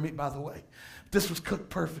hamburger meat, by the way. This was cooked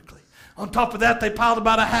perfectly. On top of that, they piled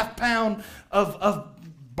about a half pound of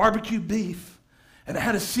barbecue beef. And it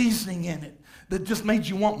had a seasoning in it that just made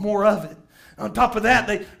you want more of it. On top of that,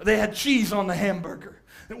 they had cheese on the hamburger.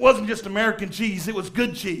 It wasn't just American cheese. It was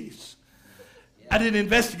good cheese. I didn't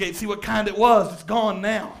investigate, see what kind it was. It's gone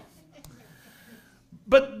now.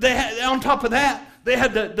 But they had, on top of that, they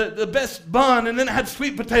had the best bun, and then it had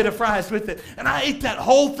sweet potato fries with it. And I ate that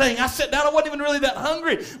whole thing. I sat down. I wasn't even really that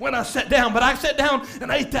hungry when I sat down, but I sat down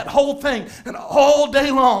and I ate that whole thing. And all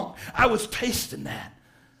day long, I was tasting that.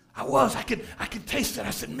 I could taste it. I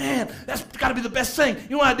said, man, that's got to be the best thing. You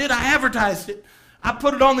know what I did? I advertised it. I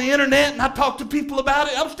put it on the internet, and I talked to people about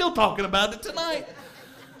it. I'm still talking about it tonight.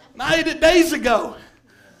 And I ate it days ago.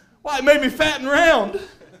 Why, it made me fat and round. It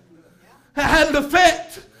had an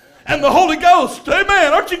effect. And the Holy Ghost,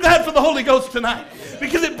 amen. Aren't you glad for the Holy Ghost tonight?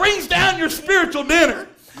 Because it brings down your spiritual dinner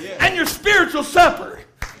and your spiritual supper.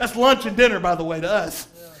 That's lunch and dinner, by the way, to us.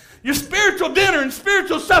 your spiritual dinner and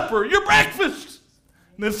spiritual supper, your breakfast.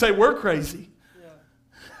 And then say, we're crazy.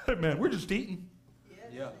 Man, we're just eating.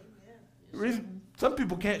 Yeah. The reason some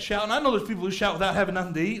people can't shout, and I know there's people who shout without having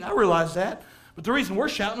nothing to eat. I realize that. But the reason we're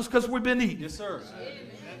shouting is because we've been eating. Yes, sir.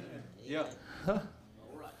 Yeah.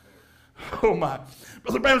 Oh, my.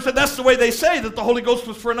 Brother Branham said that's the way they say that the Holy Ghost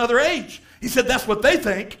was for another age. He said that's what they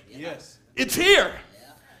think. Yes. It's here.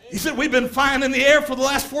 He said we've been flying in the air for the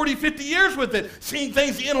last 40, 50 years with it, seeing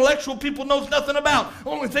things the intellectual people knows nothing about.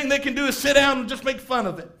 Only thing they can do is sit down and just make fun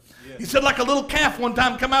of it. Yes. He said like a little calf one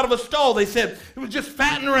time come out of a stall, they said it was just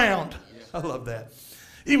fatting around. Yes. I love that.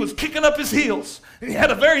 He was kicking up his heels, and he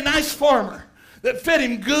had a very nice farmer that fed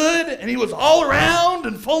him good, and he was all around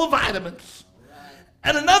and full of vitamins.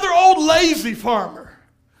 And another old lazy farmer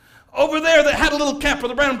over there that had a little calf.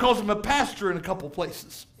 Brother Branham calls him a pastor in a couple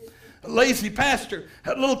places. A lazy pastor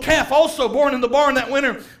had a little calf also born in the barn that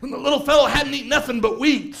winter when the little fellow hadn't eaten nothing but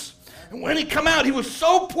weeds. And when he come out, he was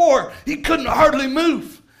so poor he couldn't hardly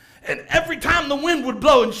move. And every time the wind would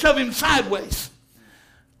blow and shove him sideways.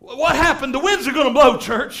 What happened? The winds are going to blow,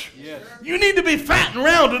 church. Yes. You need to be fat and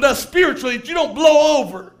rounded us spiritually that you don't blow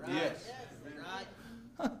over. Yes.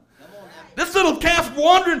 This little calf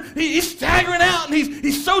wandering, he's staggering out, and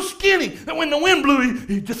he's so skinny that when the wind blew,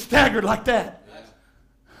 he just staggered like that.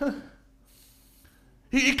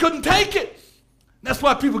 He couldn't take it. That's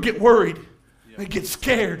why people get worried. They get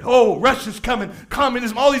scared. Oh, Russia's coming,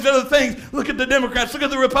 communism, all these other things. Look at the Democrats, look at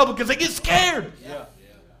the Republicans. They get scared. Yeah.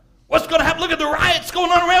 What's going to happen? Look at the riots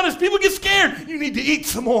going on around us. People get scared. You need to eat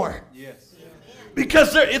some more. Yes.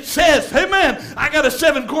 Because it says, hey man, I got a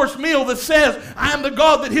 7-course meal that says, I am the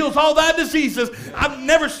God that heals all thy diseases. I've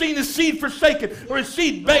never seen his seed forsaken or his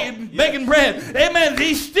seed begging bread. Amen.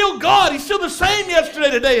 He's still God. He's still the same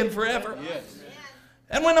yesterday, today, and forever. Yes.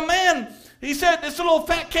 And when a man, he said, this little old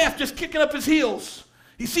fat calf just kicking up his heels.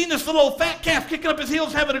 He seen this little old fat calf kicking up his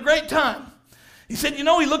heels having a great time. He said, you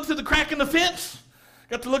know, he looked through the crack in the fence,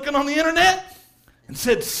 got to looking on the internet, and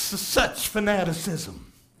said, such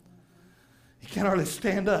fanaticism. He can't hardly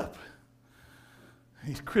stand up.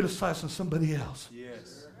 He's criticizing somebody else.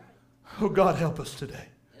 Yes. Oh, God, help us today.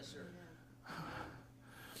 Yes, sir.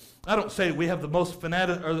 I don't say we have the most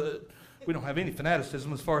we don't have any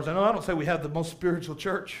fanaticism as far as I know. I don't say we have the most spiritual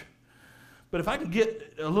church. But if I can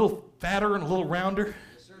get a little fatter and a little rounder,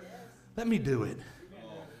 let me do it.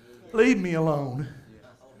 Leave me alone.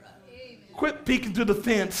 Quit peeking through the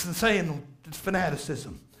fence and saying it's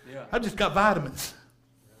fanaticism. Yeah. I just got vitamins.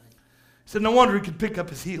 He said, no wonder he could pick up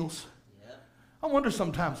his heels. I wonder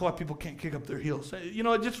sometimes why people can't kick up their heels. You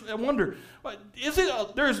know, I wonder,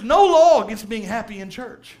 there is no law against being happy in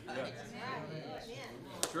church.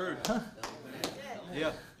 True.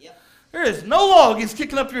 Yeah. There is no law against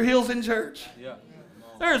kicking up your heels in church. Yeah.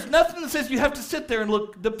 There is nothing that says you have to sit there and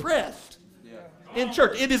look depressed Yeah. in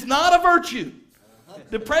church. It is not a virtue.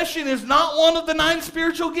 Depression is not one of the 9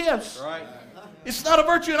 spiritual gifts. Right. It's not a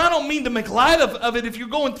virtue, and I don't mean to make light of it if you're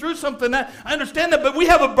going through something. I understand that, but we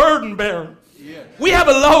have a burden bearer. Yes. We have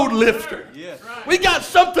a load lifter. Yes. We got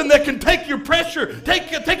something that can take your pressure,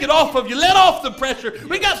 take it off of you, let off the pressure.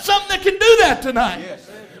 We got something that can do that tonight. Yes.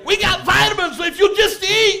 We got vitamins if you'll just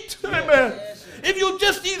eat. Amen. If you'll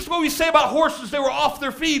just eat, it's what we say about horses. They were off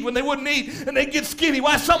their feed when they wouldn't eat, and they'd get skinny.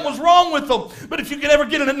 Why? Something was wrong with them. But if you could ever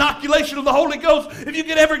get an inoculation of the Holy Ghost, if you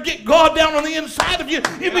could ever get God down on the inside of you,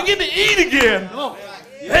 you begin to eat again. Oh.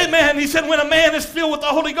 Amen. He said when a man is filled with the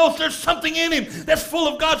Holy Ghost, there's something in him that's full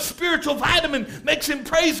of God's spiritual vitamin, makes him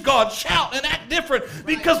praise God, shout, and act different.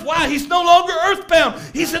 Because why? He's no longer earthbound.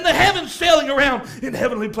 He's in the heavens sailing around in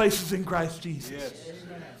heavenly places in Christ Jesus. Yes.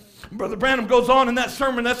 Brother Branham goes on in that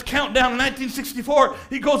sermon, that's Countdown in 1964.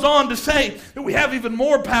 He goes on to say that we have even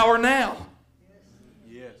more power now.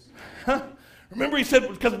 Yes. Huh? Remember he said,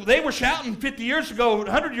 because they were shouting 50 years ago,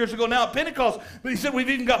 100 years ago now at Pentecost, but he said we've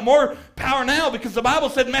even got more power now because the Bible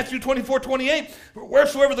said in Matthew 24:28,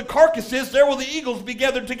 wheresoever the carcass is, there will the eagles be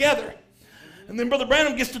gathered together. And then Brother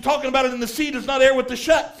Branham gets to talking about it in the sea does not err with the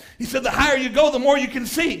shut. He said the higher you go, the more you can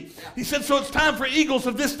see. He said so it's time for eagles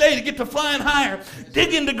of this day to get to flying higher.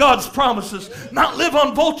 Dig into God's promises. Not live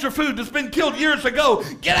on vulture food that's been killed years ago.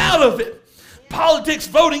 Get out of it. Politics,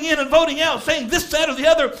 voting in and voting out, saying this, that, or the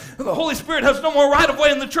other. And the Holy Spirit has no more right of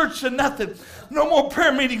way in the church than nothing. No more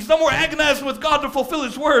prayer meetings. No more agonizing with God to fulfill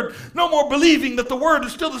His word. No more believing that the word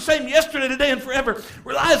is still the same yesterday, today, and forever.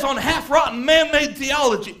 Relies on half-rotten, man-made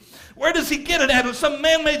theology. Where does he get it at? Some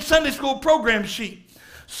man-made Sunday school program sheet.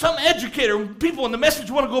 Some educator, people in the message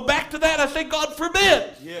want to go back to that. I say, God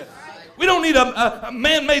forbid. Yes. We don't need a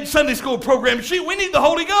man-made Sunday school program sheet. We need the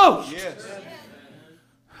Holy Ghost. Yes.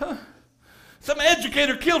 Huh. Some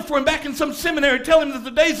educator killed for him back in some seminary, telling him that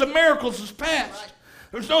the days of miracles is past.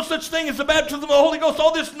 There's no such thing as the baptism of the Holy Ghost.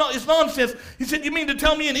 All this is nonsense. He said, you mean to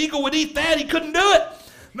tell me an eagle would eat that? He couldn't do it.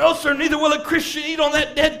 No, sir, neither will a Christian eat on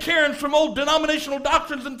that dead Karens from old denominational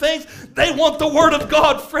doctrines and things. They want the Word of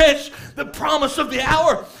God fresh, the promise of the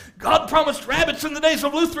hour. God promised rabbits in the days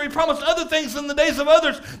of Luther. He promised other things in the days of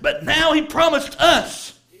others. But now He promised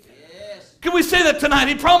us. Yes. Can we say that tonight?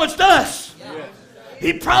 He promised us. Yeah.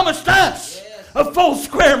 He promised us a full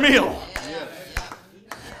square meal.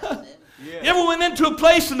 Yeah. You ever went into a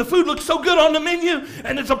place and the food looks so good on the menu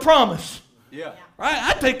and it's a promise? Yeah. Right?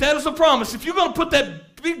 I take that as a promise. If you're going to put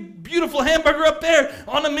that big, beautiful hamburger up there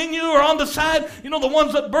on the menu or on the side, you know, the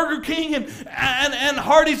ones at Burger King and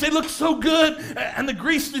Hardee's, they look so good, and the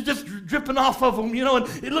grease is just dripping off of them, you know,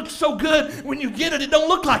 and it looks so good. When you get it, it don't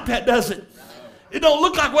look like that, does it? It don't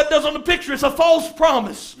look like what it does on the picture. It's a false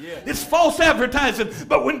promise. Yeah. It's false advertising.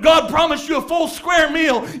 But when God promised you a full square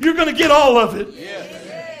meal, you're going to get all of it. Yeah.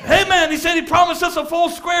 Amen. He said He promised us a full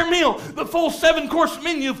square meal, the full 7-course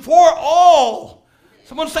menu for all.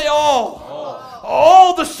 Someone say all.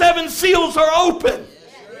 All the 7 seals are open.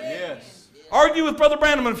 Yes. Argue with Brother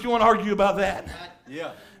Brannaman if you want to argue about that.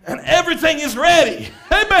 Yeah. And everything is ready.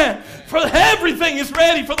 Amen. For everything is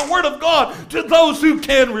ready for the Word of God to those who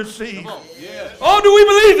can receive. Yes. Oh, do we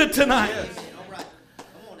believe it tonight? All right. Come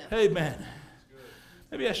on now. Amen.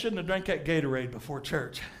 Maybe I shouldn't have drank that Gatorade before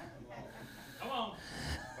church.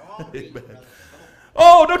 Amen.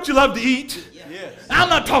 Oh, don't you love to eat? Yes. I'm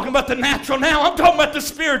not talking about the natural now. I'm talking about the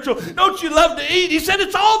spiritual. Don't you love to eat? He said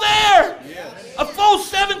it's all there. Yes. A full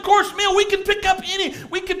 7-course meal. We can pick up any.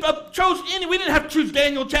 We could chose any. We didn't have to choose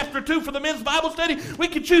Daniel chapter 2 for the men's Bible study. We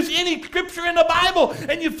could choose any scripture in the Bible,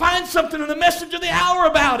 and you find something in the message of the hour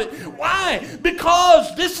about it. Why?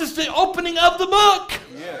 Because this is the opening of the book.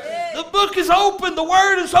 Yes. The book is open. The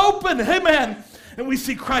Word is open. Amen. And we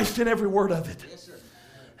see Christ in every word of it. Yes, sir.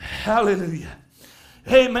 Hallelujah.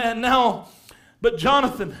 Amen. Now, but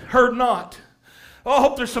Jonathan heard not. Oh, I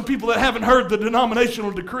hope there's some people that haven't heard the denominational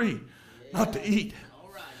decree not to eat.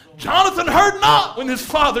 All right. Jonathan heard not when his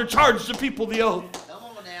father charged the people the oath. Come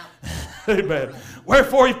on now. Amen.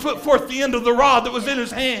 Wherefore he put forth the end of the rod that was in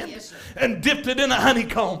his hand Yes, sir. and dipped it in a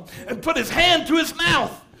honeycomb and put his hand to his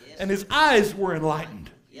mouth, and his eyes were enlightened.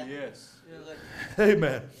 Yes. Good.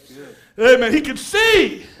 Amen. Good. Amen. He could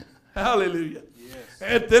see. Hallelujah. Yes.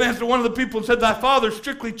 And then answered one of the people and said, thy father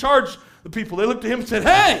strictly charged the people. They looked at him and said,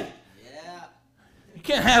 hey, Yeah. you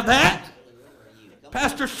can't have that. Come on.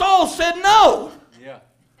 Pastor Saul said no. Yeah.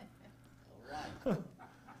 All right.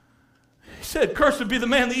 He said, cursed be the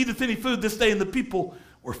man that eateth any food this day. And the people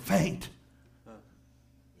were faint. Yeah.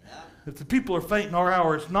 If the people are faint in our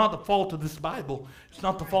hour, it's not the fault of this Bible. It's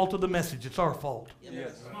not the fault of the message. It's our fault.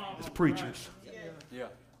 Yes. It's preachers. Yeah.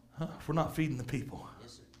 Huh? If we're not feeding the people.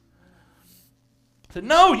 Yes, sir. I said,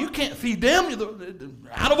 no, you can't feed them.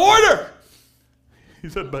 They're out of order. He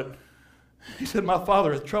said, my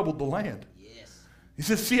father hath troubled the land. Yes. He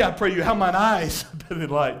said, see, I pray you how mine eyes have been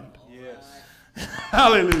enlightened. Yes.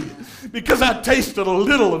 Hallelujah. Because I tasted a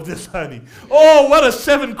little of this honey. Oh, what a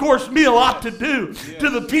 7-course meal ought to do to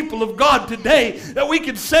the people of God today, that we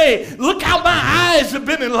can say, look how my eyes have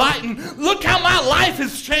been enlightened. Look how my life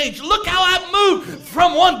has changed. Look how I've moved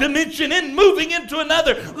from one dimension and moving into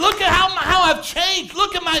another. Look at how I've changed.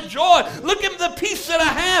 Look at my joy. Look at the peace that I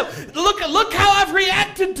have. Look how I've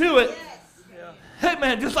reacted to it. Hey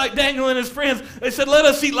man, just like Daniel and his friends, they said, let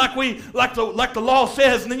us eat like the law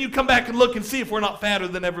says, and then you come back and look and see if we're not fatter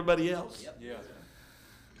than everybody else. Yep. Yeah.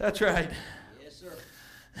 That's right. Yes, sir.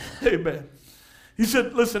 Amen. He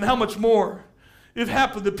said, listen, how much more it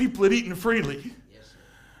happened to people that eaten freely. Yes,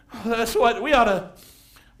 sir. That's what we ought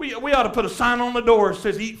to put a sign on the door that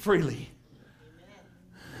says eat freely.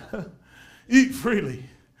 Eat freely.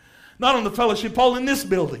 Not on the fellowship hall in this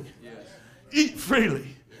building. Yes. Eat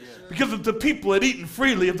freely. Because if the people had eaten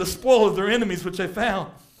freely of the spoil of their enemies which they found,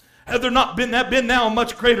 had there not been now a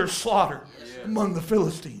much greater slaughter among the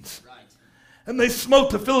Philistines. Right. And they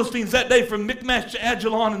smote the Philistines that day from Michmash to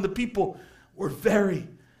Ajalon, and the people were very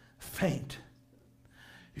faint.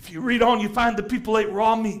 If you read on, you find the people ate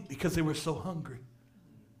raw meat because they were so hungry.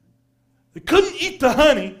 They couldn't eat the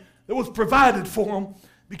honey that was provided for them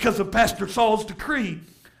because of Pastor Saul's decree.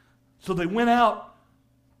 So they went out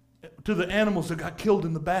to the animals that got killed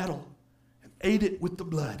in the battle and ate it with the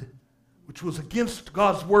blood, which was against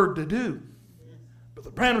God's word to do. But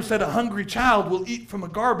the Branham said a hungry child will eat from a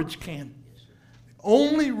garbage can. The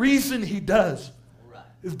only reason he does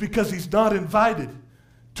is because he's not invited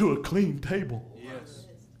to a clean table. Yes.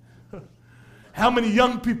 How many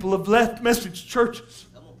young people have left message churches?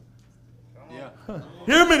 Come on. Yeah.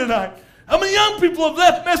 Hear me tonight. How many young people have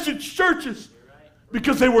left message churches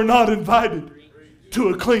because they were not invited to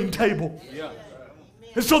a clean table? Yeah.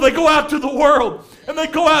 And so they go out to the world, and they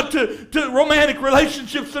go out to romantic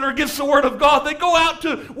relationships that are against the Word of God. They go out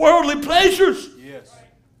to worldly pleasures Yes.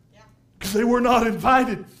 because they were not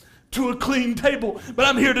invited to a clean table. But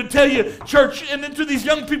I'm here to tell you, church, and to these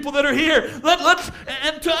young people that are here, let's,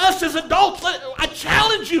 and to us as adults, I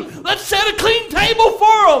challenge you, let's set a clean table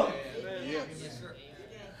for them. Yes.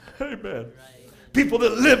 Amen. People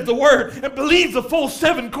that live the Word and believe the full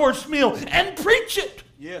 7-course meal and preach it.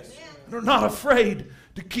 Yes. And are not afraid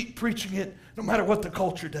to keep preaching it no matter what the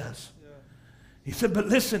culture does. He said, but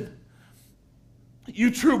listen,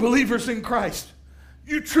 you true believers in Christ,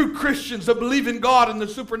 you true Christians that believe in God and the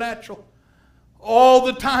supernatural, all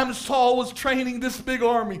the time Saul was training this big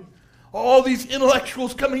army, all these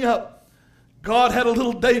intellectuals coming up, God had a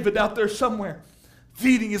little David out there somewhere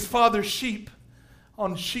feeding his father's sheep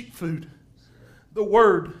on sheep food. The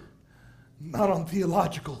Word, not on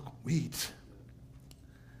theological weeds.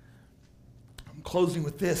 I'm closing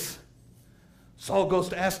with this. Saul goes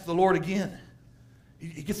to ask the Lord again.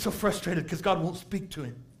 He gets so frustrated because God won't speak to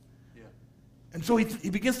him. Yeah. And so he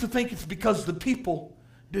begins to think it's because the people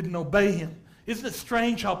didn't obey him. Isn't it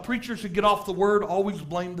strange how preachers who get off the Word always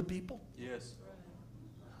blame the people? Yes.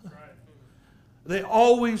 They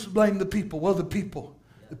always blame the people. Well, the people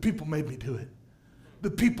made me do it. The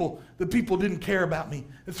people didn't care about me,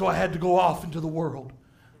 and so I had to go off into the world.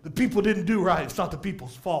 The people didn't do right. It's not the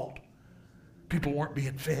people's fault. People weren't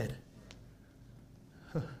being fed.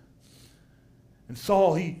 And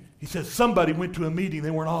Saul, he says somebody went to a meeting they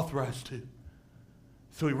weren't authorized to.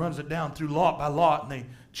 So he runs it down through lot by lot, and they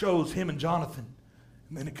chose him and Jonathan.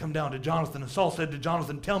 And then it come down to Jonathan, and Saul said to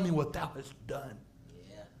Jonathan, tell me what thou hast done.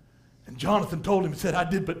 Yeah. And Jonathan told him, he said, I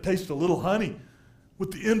did but taste a little honey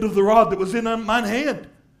with the end of the rod that was in mine hand.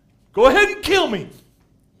 Go ahead and kill me.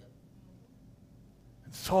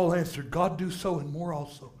 And Saul answered, God do so and more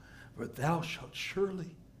also, for thou shalt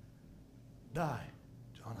surely die,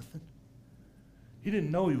 Jonathan. He didn't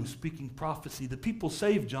know he was speaking prophecy. The people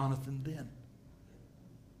saved Jonathan then.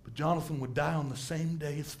 But Jonathan would die on the same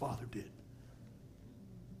day his father did.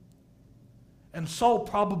 And Saul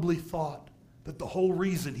probably thought that the whole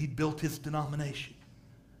reason he'd built his denomination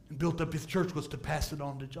and built up his church was to pass it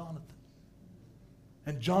on to Jonathan.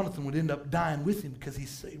 And Jonathan would end up dying with him because he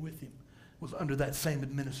stayed with him, was under that same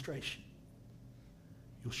administration.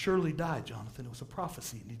 You'll surely die, Jonathan. It was a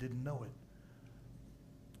prophecy and he didn't know it.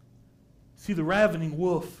 See, the ravening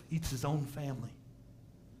wolf eats his own family.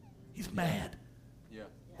 He's mad. Yeah.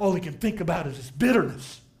 All he can think about is his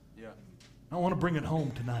bitterness. Yeah. I want to bring it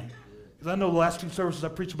home tonight. Because I know the last 2 services I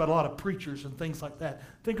preached about a lot of preachers and things like that.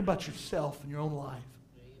 Think about yourself and your own life.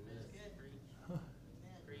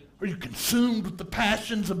 Are you consumed with the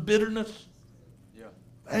passions of bitterness, Yeah.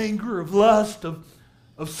 anger, of lust, of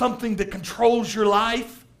something that controls your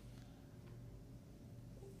life?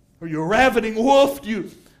 Are you a ravening wolf?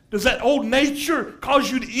 Does that old nature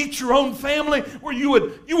cause you to eat your own family, where you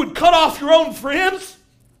would cut off your own friends?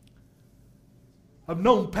 I've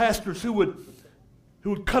known pastors who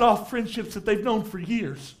would cut off friendships that they've known for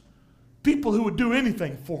years. People who would do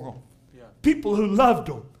anything for them. Yeah. People who loved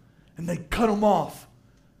them, and they cut them off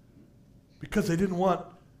because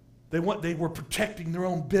they were protecting their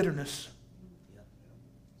own bitterness.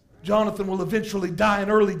 Jonathan will eventually die an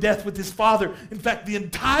early death with his father. In fact, the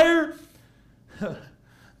entire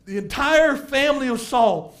family of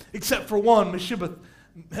Saul, except for one,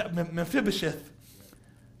 Mephibosheth,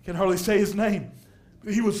 can hardly say his name.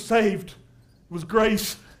 He was saved. It was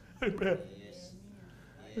grace. Amen.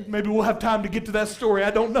 Maybe we'll have time to get to that story. I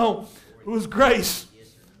don't know. It was grace.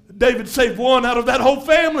 David saved one out of that whole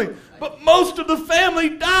family. But most of the family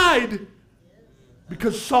died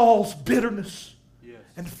because Saul's bitterness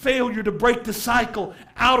and failure to break the cycle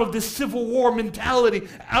out of this civil war mentality,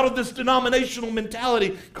 out of this denominational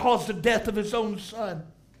mentality, caused the death of his own son.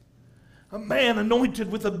 A man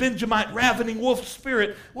anointed with a Benjamite ravening wolf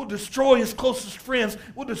spirit will destroy his closest friends,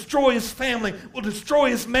 will destroy his family, will destroy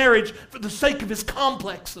his marriage for the sake of his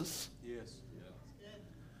complexes. Yes.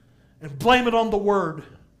 And blame it on the Word.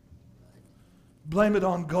 Blame it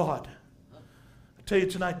on God. I tell you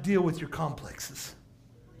tonight, deal with your complexes.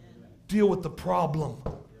 Deal with the problem.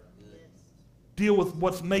 Deal with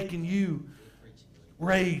what's making you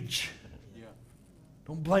rage. Yeah.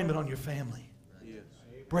 Don't blame it on your family. Yes.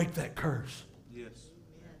 Break that curse. Yes.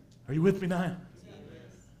 Are you with me now?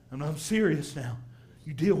 I'm serious now.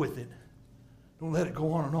 You deal with it. Don't let it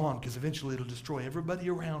go on and on, because eventually it'll destroy everybody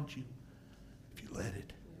around you if you let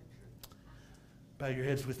it. Bow your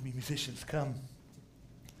heads with me, musicians. Come.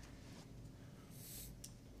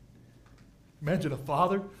 Imagine a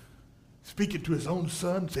father speaking to his own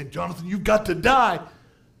son, saying, Jonathan, you've got to die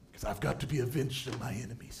because I've got to be avenged of my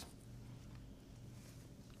enemies.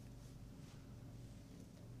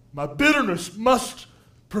 My bitterness must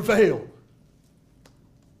prevail.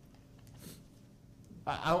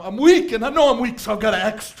 I'm weak, and I know I'm weak, so I've got to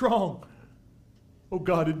act strong. Oh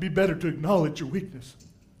God, it'd be better to acknowledge your weakness.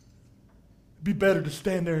 It'd be better to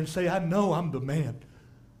stand there and say, I know I'm the man.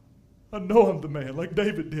 I know I'm the man, like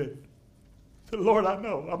David did. Say, Lord, I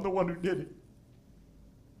know I'm the one who did it.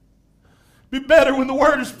 It'd be better when the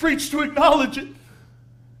word is preached to acknowledge it.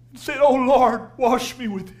 And say, oh Lord, wash me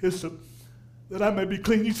with hyssop, that I may be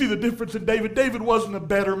clean. You see the difference in David. David wasn't a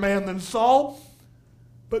better man than Saul,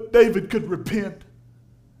 but David could repent.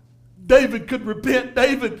 David could repent.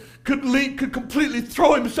 David could completely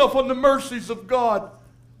throw himself on the mercies of God.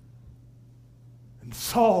 And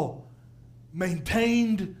Saul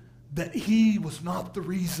maintained that he was not the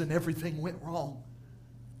reason everything went wrong.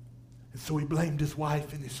 And so he blamed his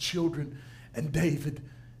wife and his children and David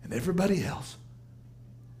and everybody else.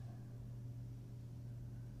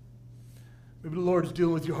 Maybe the Lord's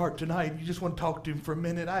dealing with your heart tonight. You just want to talk to him for a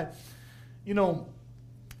minute.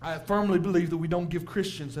 I firmly believe that we don't give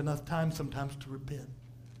Christians enough time sometimes to repent.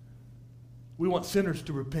 We want sinners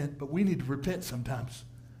to repent, but we need to repent sometimes.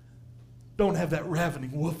 Don't have that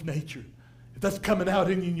ravening wolf nature. If that's coming out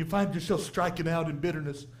in you and you find yourself striking out in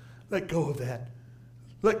bitterness, let go of that.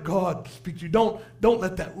 Let God speak to you. Don't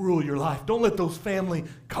let that rule your life. Don't let those family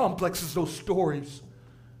complexes, those stories,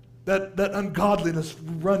 that ungodliness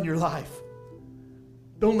run your life.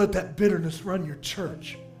 Don't let that bitterness run your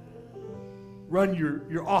church. Run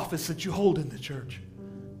your office that you hold in the church.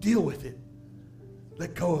 Deal with it.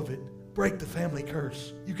 Let go of it. Break the family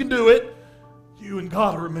curse. You can do it. You and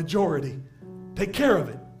God are a majority. Take care of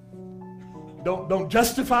it. Don't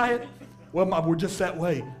justify it. Well, we're just that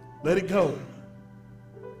way. Let it go.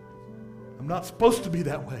 I'm not supposed to be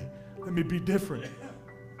that way. Let me be different.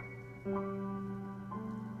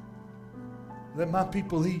 Let my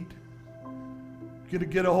people eat. You're going to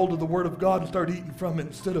get a hold of the Word of God and start eating from it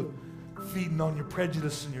instead of feeding on your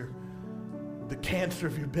prejudice and the cancer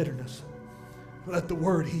of your bitterness. Let the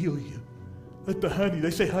Word heal you. Let the honey,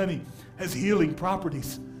 they say honey has healing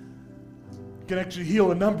properties. It can actually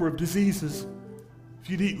heal a number of diseases if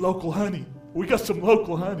you'd eat local honey. We got some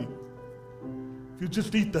local honey. If you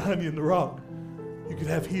just eat the honey in the rock, you could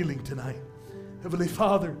have healing tonight. Heavenly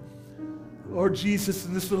Father, Lord Jesus,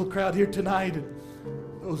 and this little crowd here tonight, and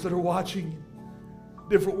those that are watching,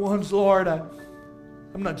 different ones, Lord,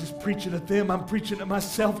 I'm not just preaching at them, I'm preaching at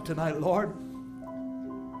myself tonight, Lord.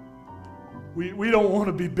 We don't want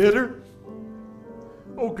to be bitter.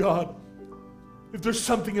 Oh God, if there's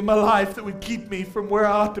something in my life that would keep me from where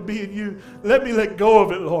I ought to be in you, let me let go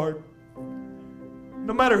of it, Lord.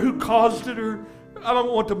 No matter who caused it, or I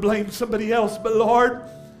don't want to blame somebody else, but Lord,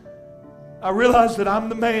 I realize that I'm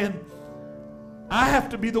the man. I have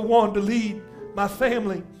to be the one to lead my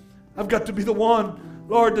family. I've got to be the one,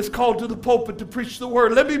 Lord, that's called to the pulpit to preach the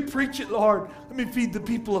word. Let me preach it, Lord. Let me feed the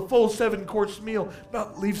people a full 7-course meal,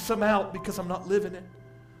 not leave some out because I'm not living it.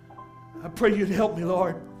 I pray you'd help me,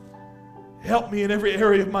 Lord. Help me in every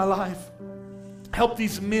area of my life. Help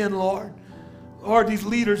these men, Lord. Lord, these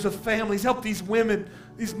leaders of families. Help these women,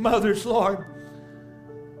 these mothers, Lord.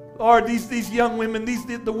 Lord, these young women,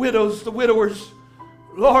 the widows, the widowers.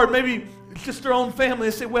 Lord, maybe it's just their own family.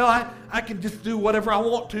 They say, well, I can just do whatever I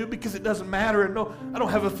want to because it doesn't matter. And no, I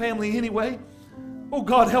don't have a family anyway. Oh,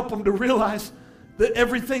 God, help them to realize that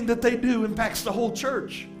everything that they do impacts the whole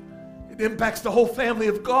church. It impacts the whole family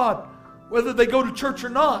of God. Whether they go to church or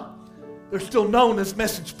not, they're still known as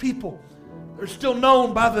message people. They're still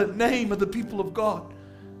known by the name of the people of God.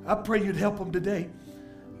 I pray you'd help them today.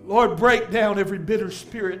 Lord, break down every bitter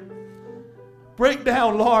spirit. Break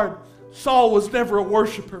down, Lord. Saul was never a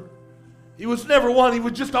worshiper. He was never one. He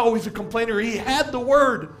was just always a complainer. He had the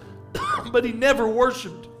word, but he never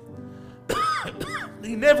worshiped.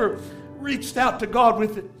 He never reached out to God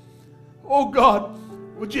with it. Oh God,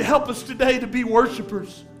 would you help us today to be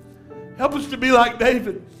worshipers? Help us to be like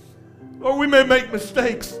David. Lord, we may make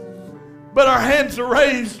mistakes, but our hands are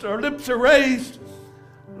raised, our lips are raised.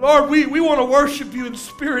 Lord, we want to worship you in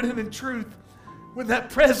spirit and in truth. When that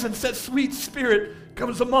presence, that sweet spirit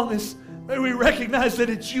comes among us, may we recognize that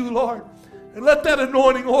it's you, Lord. And let that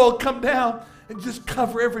anointing oil come down and just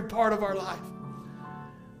cover every part of our life.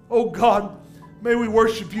 Oh God, may we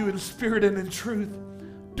worship you in spirit and in truth.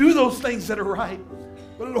 Do those things that are right.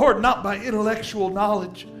 But Lord, not by intellectual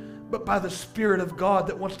knowledge, but by the Spirit of God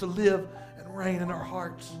that wants to live and reign in our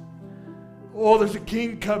hearts. Oh, there's a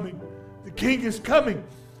King coming. The King is coming.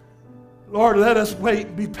 Lord, let us wait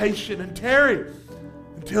and be patient and tarry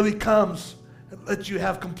until He comes and let You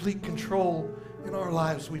have complete control in our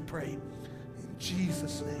lives, we pray. In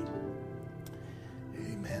Jesus' name.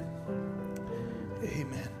 Amen.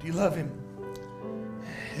 Amen. Do you love Him?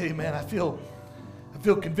 Amen. I feel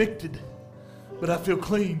convicted, but I feel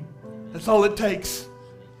clean. That's all it takes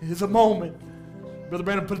is a moment. Brother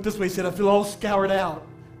Brandon put it this way. He said, I feel all scoured out.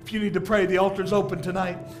 If you need to pray, the altar's open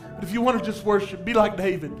tonight. But if you want to just worship, be like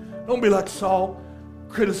David. Don't be like Saul,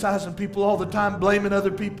 criticizing people all the time, blaming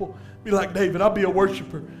other people. Be like David. I'll be a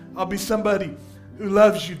worshiper. I'll be somebody who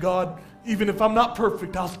loves You, God. Even if I'm not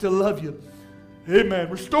perfect, I'll still love You. Amen.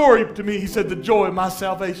 Restore to me, He said, the joy of my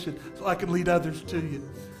salvation so I can lead others to You.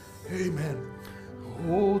 Amen.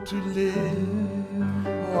 Oh, to live.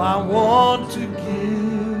 Oh, I want to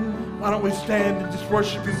give. Why don't we stand and just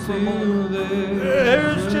worship Him for a moment?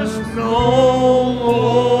 There's just no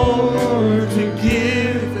more to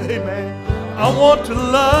give. Amen. I want to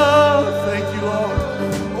love. Thank You, Lord.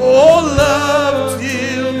 Oh, love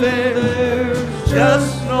till there's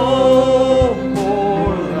just no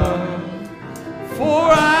more love. For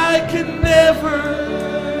I can never,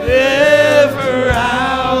 ever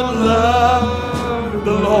outlove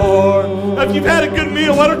the Lord. Now, if you've had a good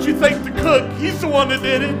meal, why don't you thank the cook? He's the one that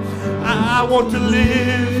did it. I want to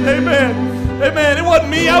live. Amen. Amen. It wasn't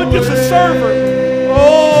me. I was just a server.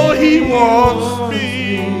 Oh, He wants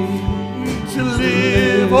me to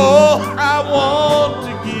live. Oh, I want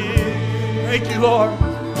to give. Thank You, Lord.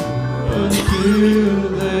 Until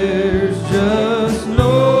there's just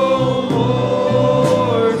no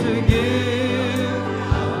more to give.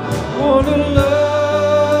 Want to love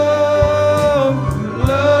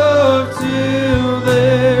till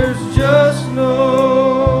there's just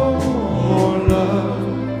no more love.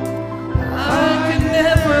 I can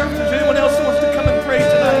never. If there's anyone else who wants to come and pray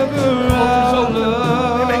tonight, the altar's open.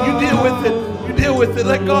 Amen. You deal with it. You deal with it.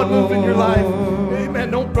 Let God move in your life. Amen.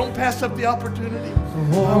 Don't pass up the opportunity.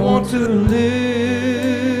 I want to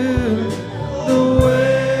live the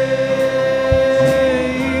way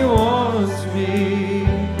He wants me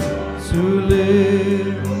to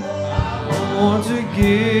live. I want to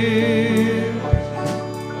give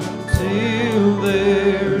till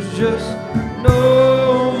there's just no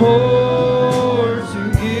more to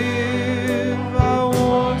give. I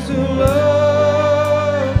want to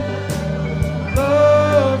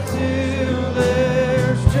love till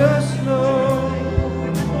there's just no.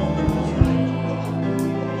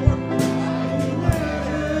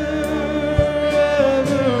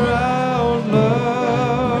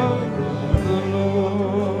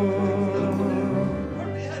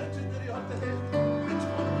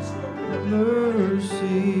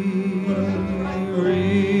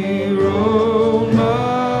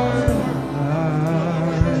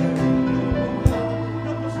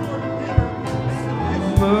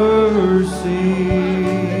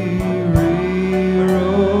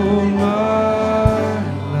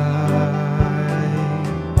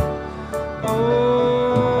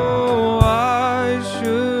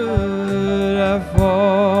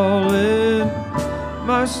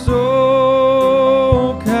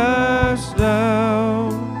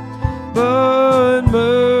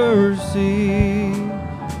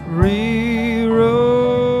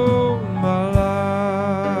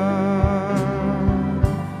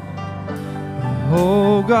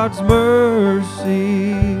 God's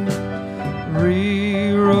mercy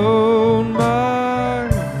rewrote my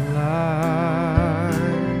life.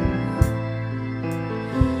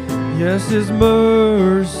 Yes, His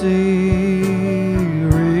mercy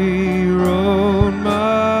rewrote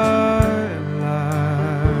my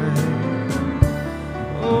life.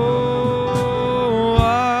 Oh,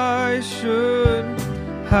 I should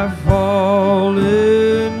have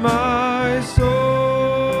fallen, my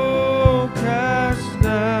soul cast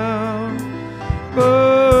down,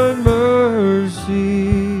 but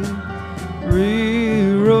mercy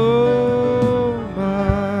rewrote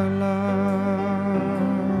my life.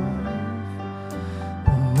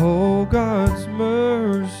 Oh, God's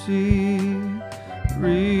mercy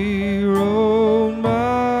rewrote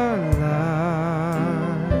my life.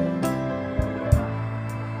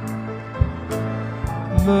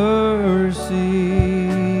 Mercy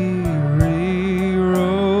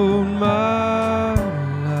rewrote my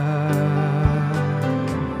life.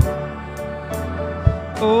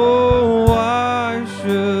 Oh, I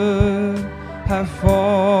should have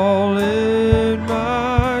fallen,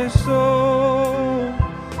 my soul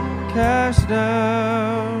cast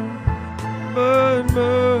down, but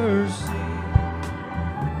mercy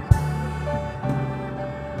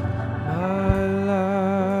my life.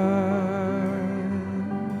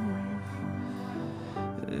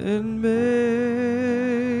 and make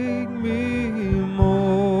me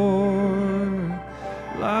more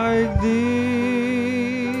like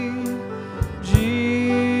thee,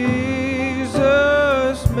 Jesus.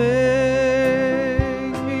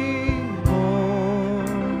 Make me more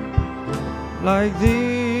like thee.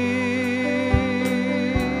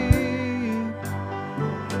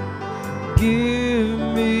 Give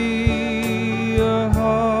me a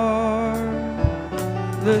heart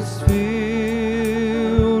that's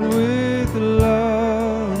filled with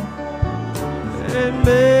love, and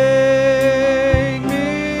make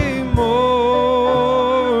me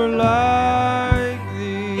more like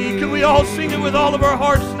thee. Can we all sing it with all of our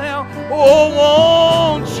hearts now? Oh,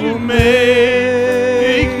 won't you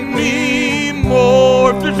make me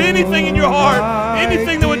more? If there's anything in your heart,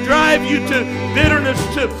 anything that would drive you to bitterness,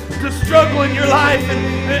 to struggle in your life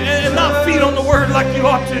and not feed on the word like you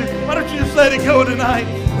ought to, why don't you just let it go tonight?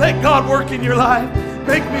 Let God work in your life.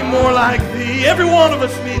 Make me more like thee. Every one of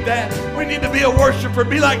us need that. We need to be a worshiper.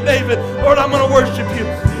 Be like David. Lord, I'm going to worship you.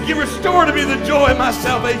 You restore to me the joy of my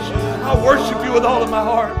salvation. I'll worship you with all of my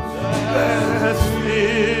heart. That's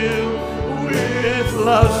filled with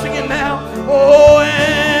love. Sing it now. Oh,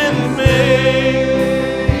 and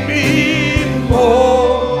make me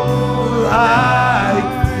more like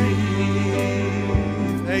thee.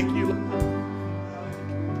 Thank you, Lord.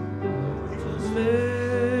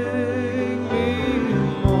 Make me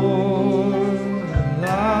more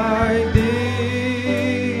like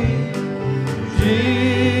thee,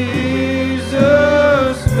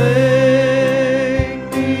 Jesus. Make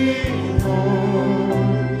me more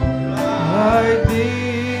like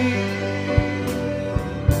thee.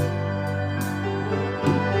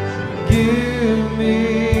 Give me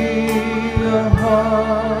a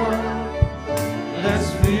heart that's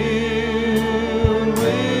filled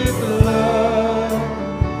with love,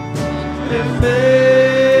 and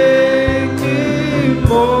make me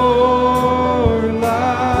more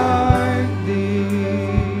like thee.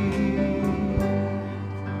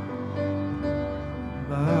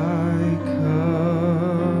 My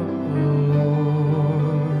cup,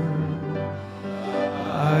 Lord,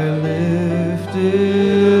 I lift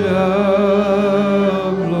it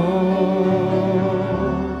up, Lord.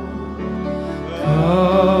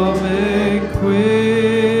 Come and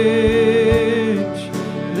quench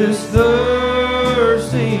this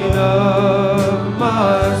thirsting of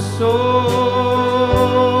my soul.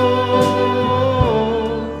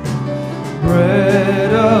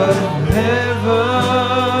 Bread of heaven,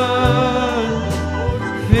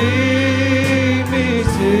 feed me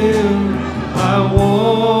till I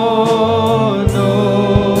want no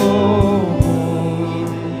more.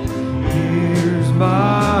 Here's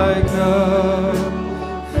my cup,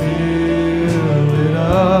 fill it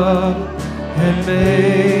up and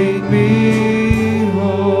make me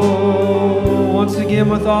whole. Once again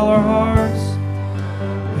with all our hearts.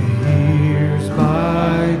 Here's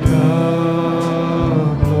my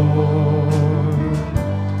cup, Lord.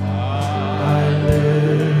 I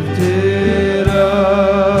lift it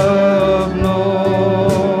up,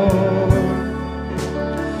 Lord.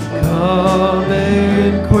 Come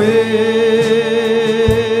and quench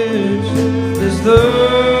this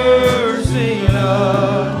thirsting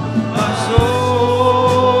of my soul.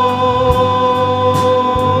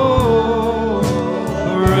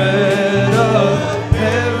 Bread of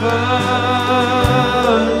heaven,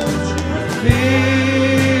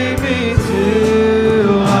 feed me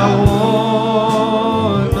till I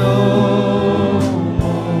want no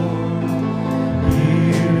more.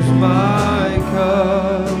 Here's my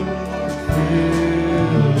cup,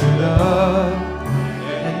 fill it up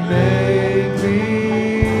and make me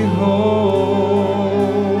whole.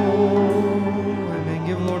 Amen.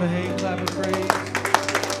 Give the Lord a hand clap of praise.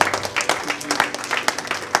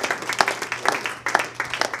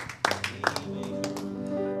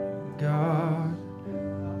 God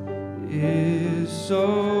is so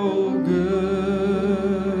good.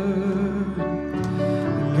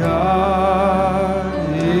 God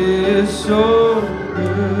is so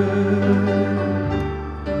good.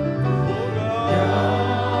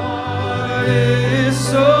 God is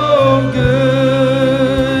so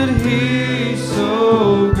good. He's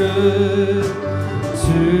so good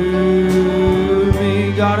to me.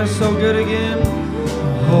 God is so good again.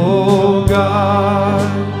 Oh, God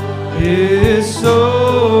is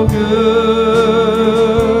so good.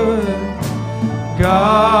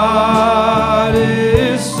 God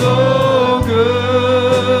is so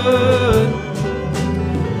good.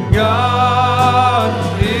 God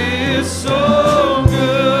is so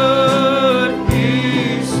good.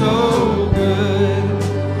 He's so good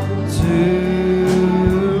to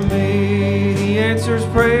me. He answers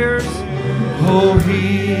prayers. Oh,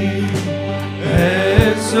 He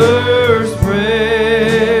answers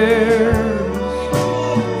prayers.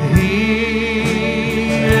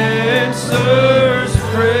 He answers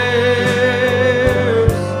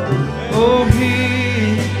prayers. Oh,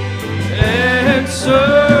 He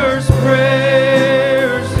answers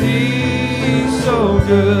prayers. He's so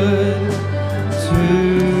good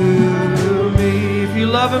to me. If you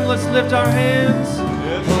love Him, let's lift our hands.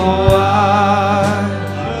 Oh,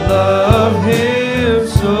 I love Him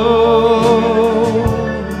so.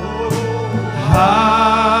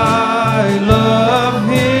 I love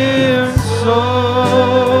Him so.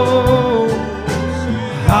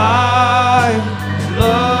 I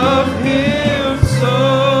love Him so.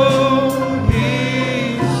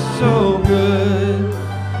 He's so good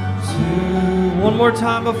to. One more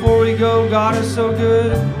time before we go. God is so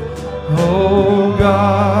good. Oh,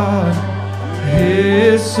 God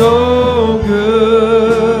is so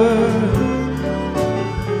good.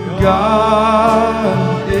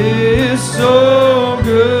 God is so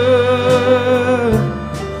good.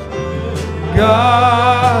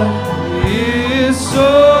 God is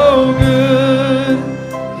so good.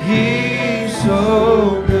 He's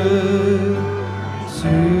so good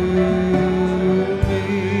to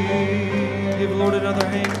me. Give the Lord another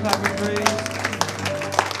hand clap of praise.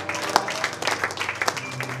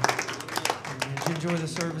 Did you enjoy the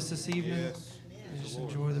service this evening? Yes. Just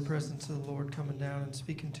enjoy the presence of the Lord coming down and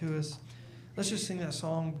speaking to us. Let's just sing that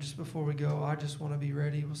song just before we go. I just want to be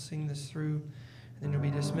ready. We'll sing this through, and then you'll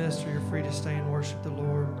be dismissed, or you're free to stay and worship the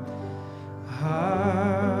Lord.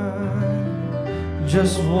 I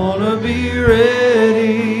just want to be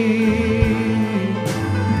ready.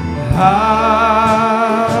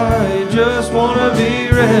 I just want to be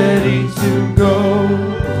ready to go.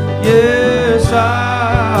 Yes,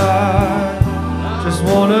 I just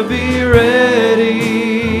want to be ready.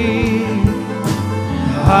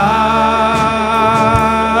 I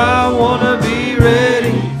want to be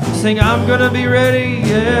ready. Sing, I'm going to be ready.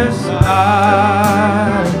 Yes,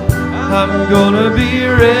 I'm going to be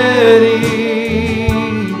ready.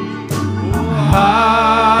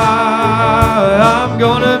 I'm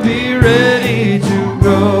going to be ready to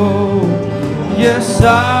go. Yes, I'm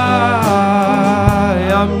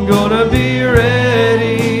going to be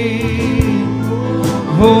ready.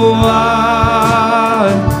 Oh,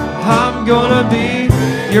 I'm going to be.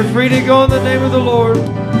 You're free to go in the name of the Lord.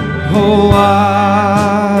 Oh,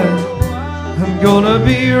 I'm going to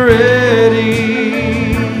be ready.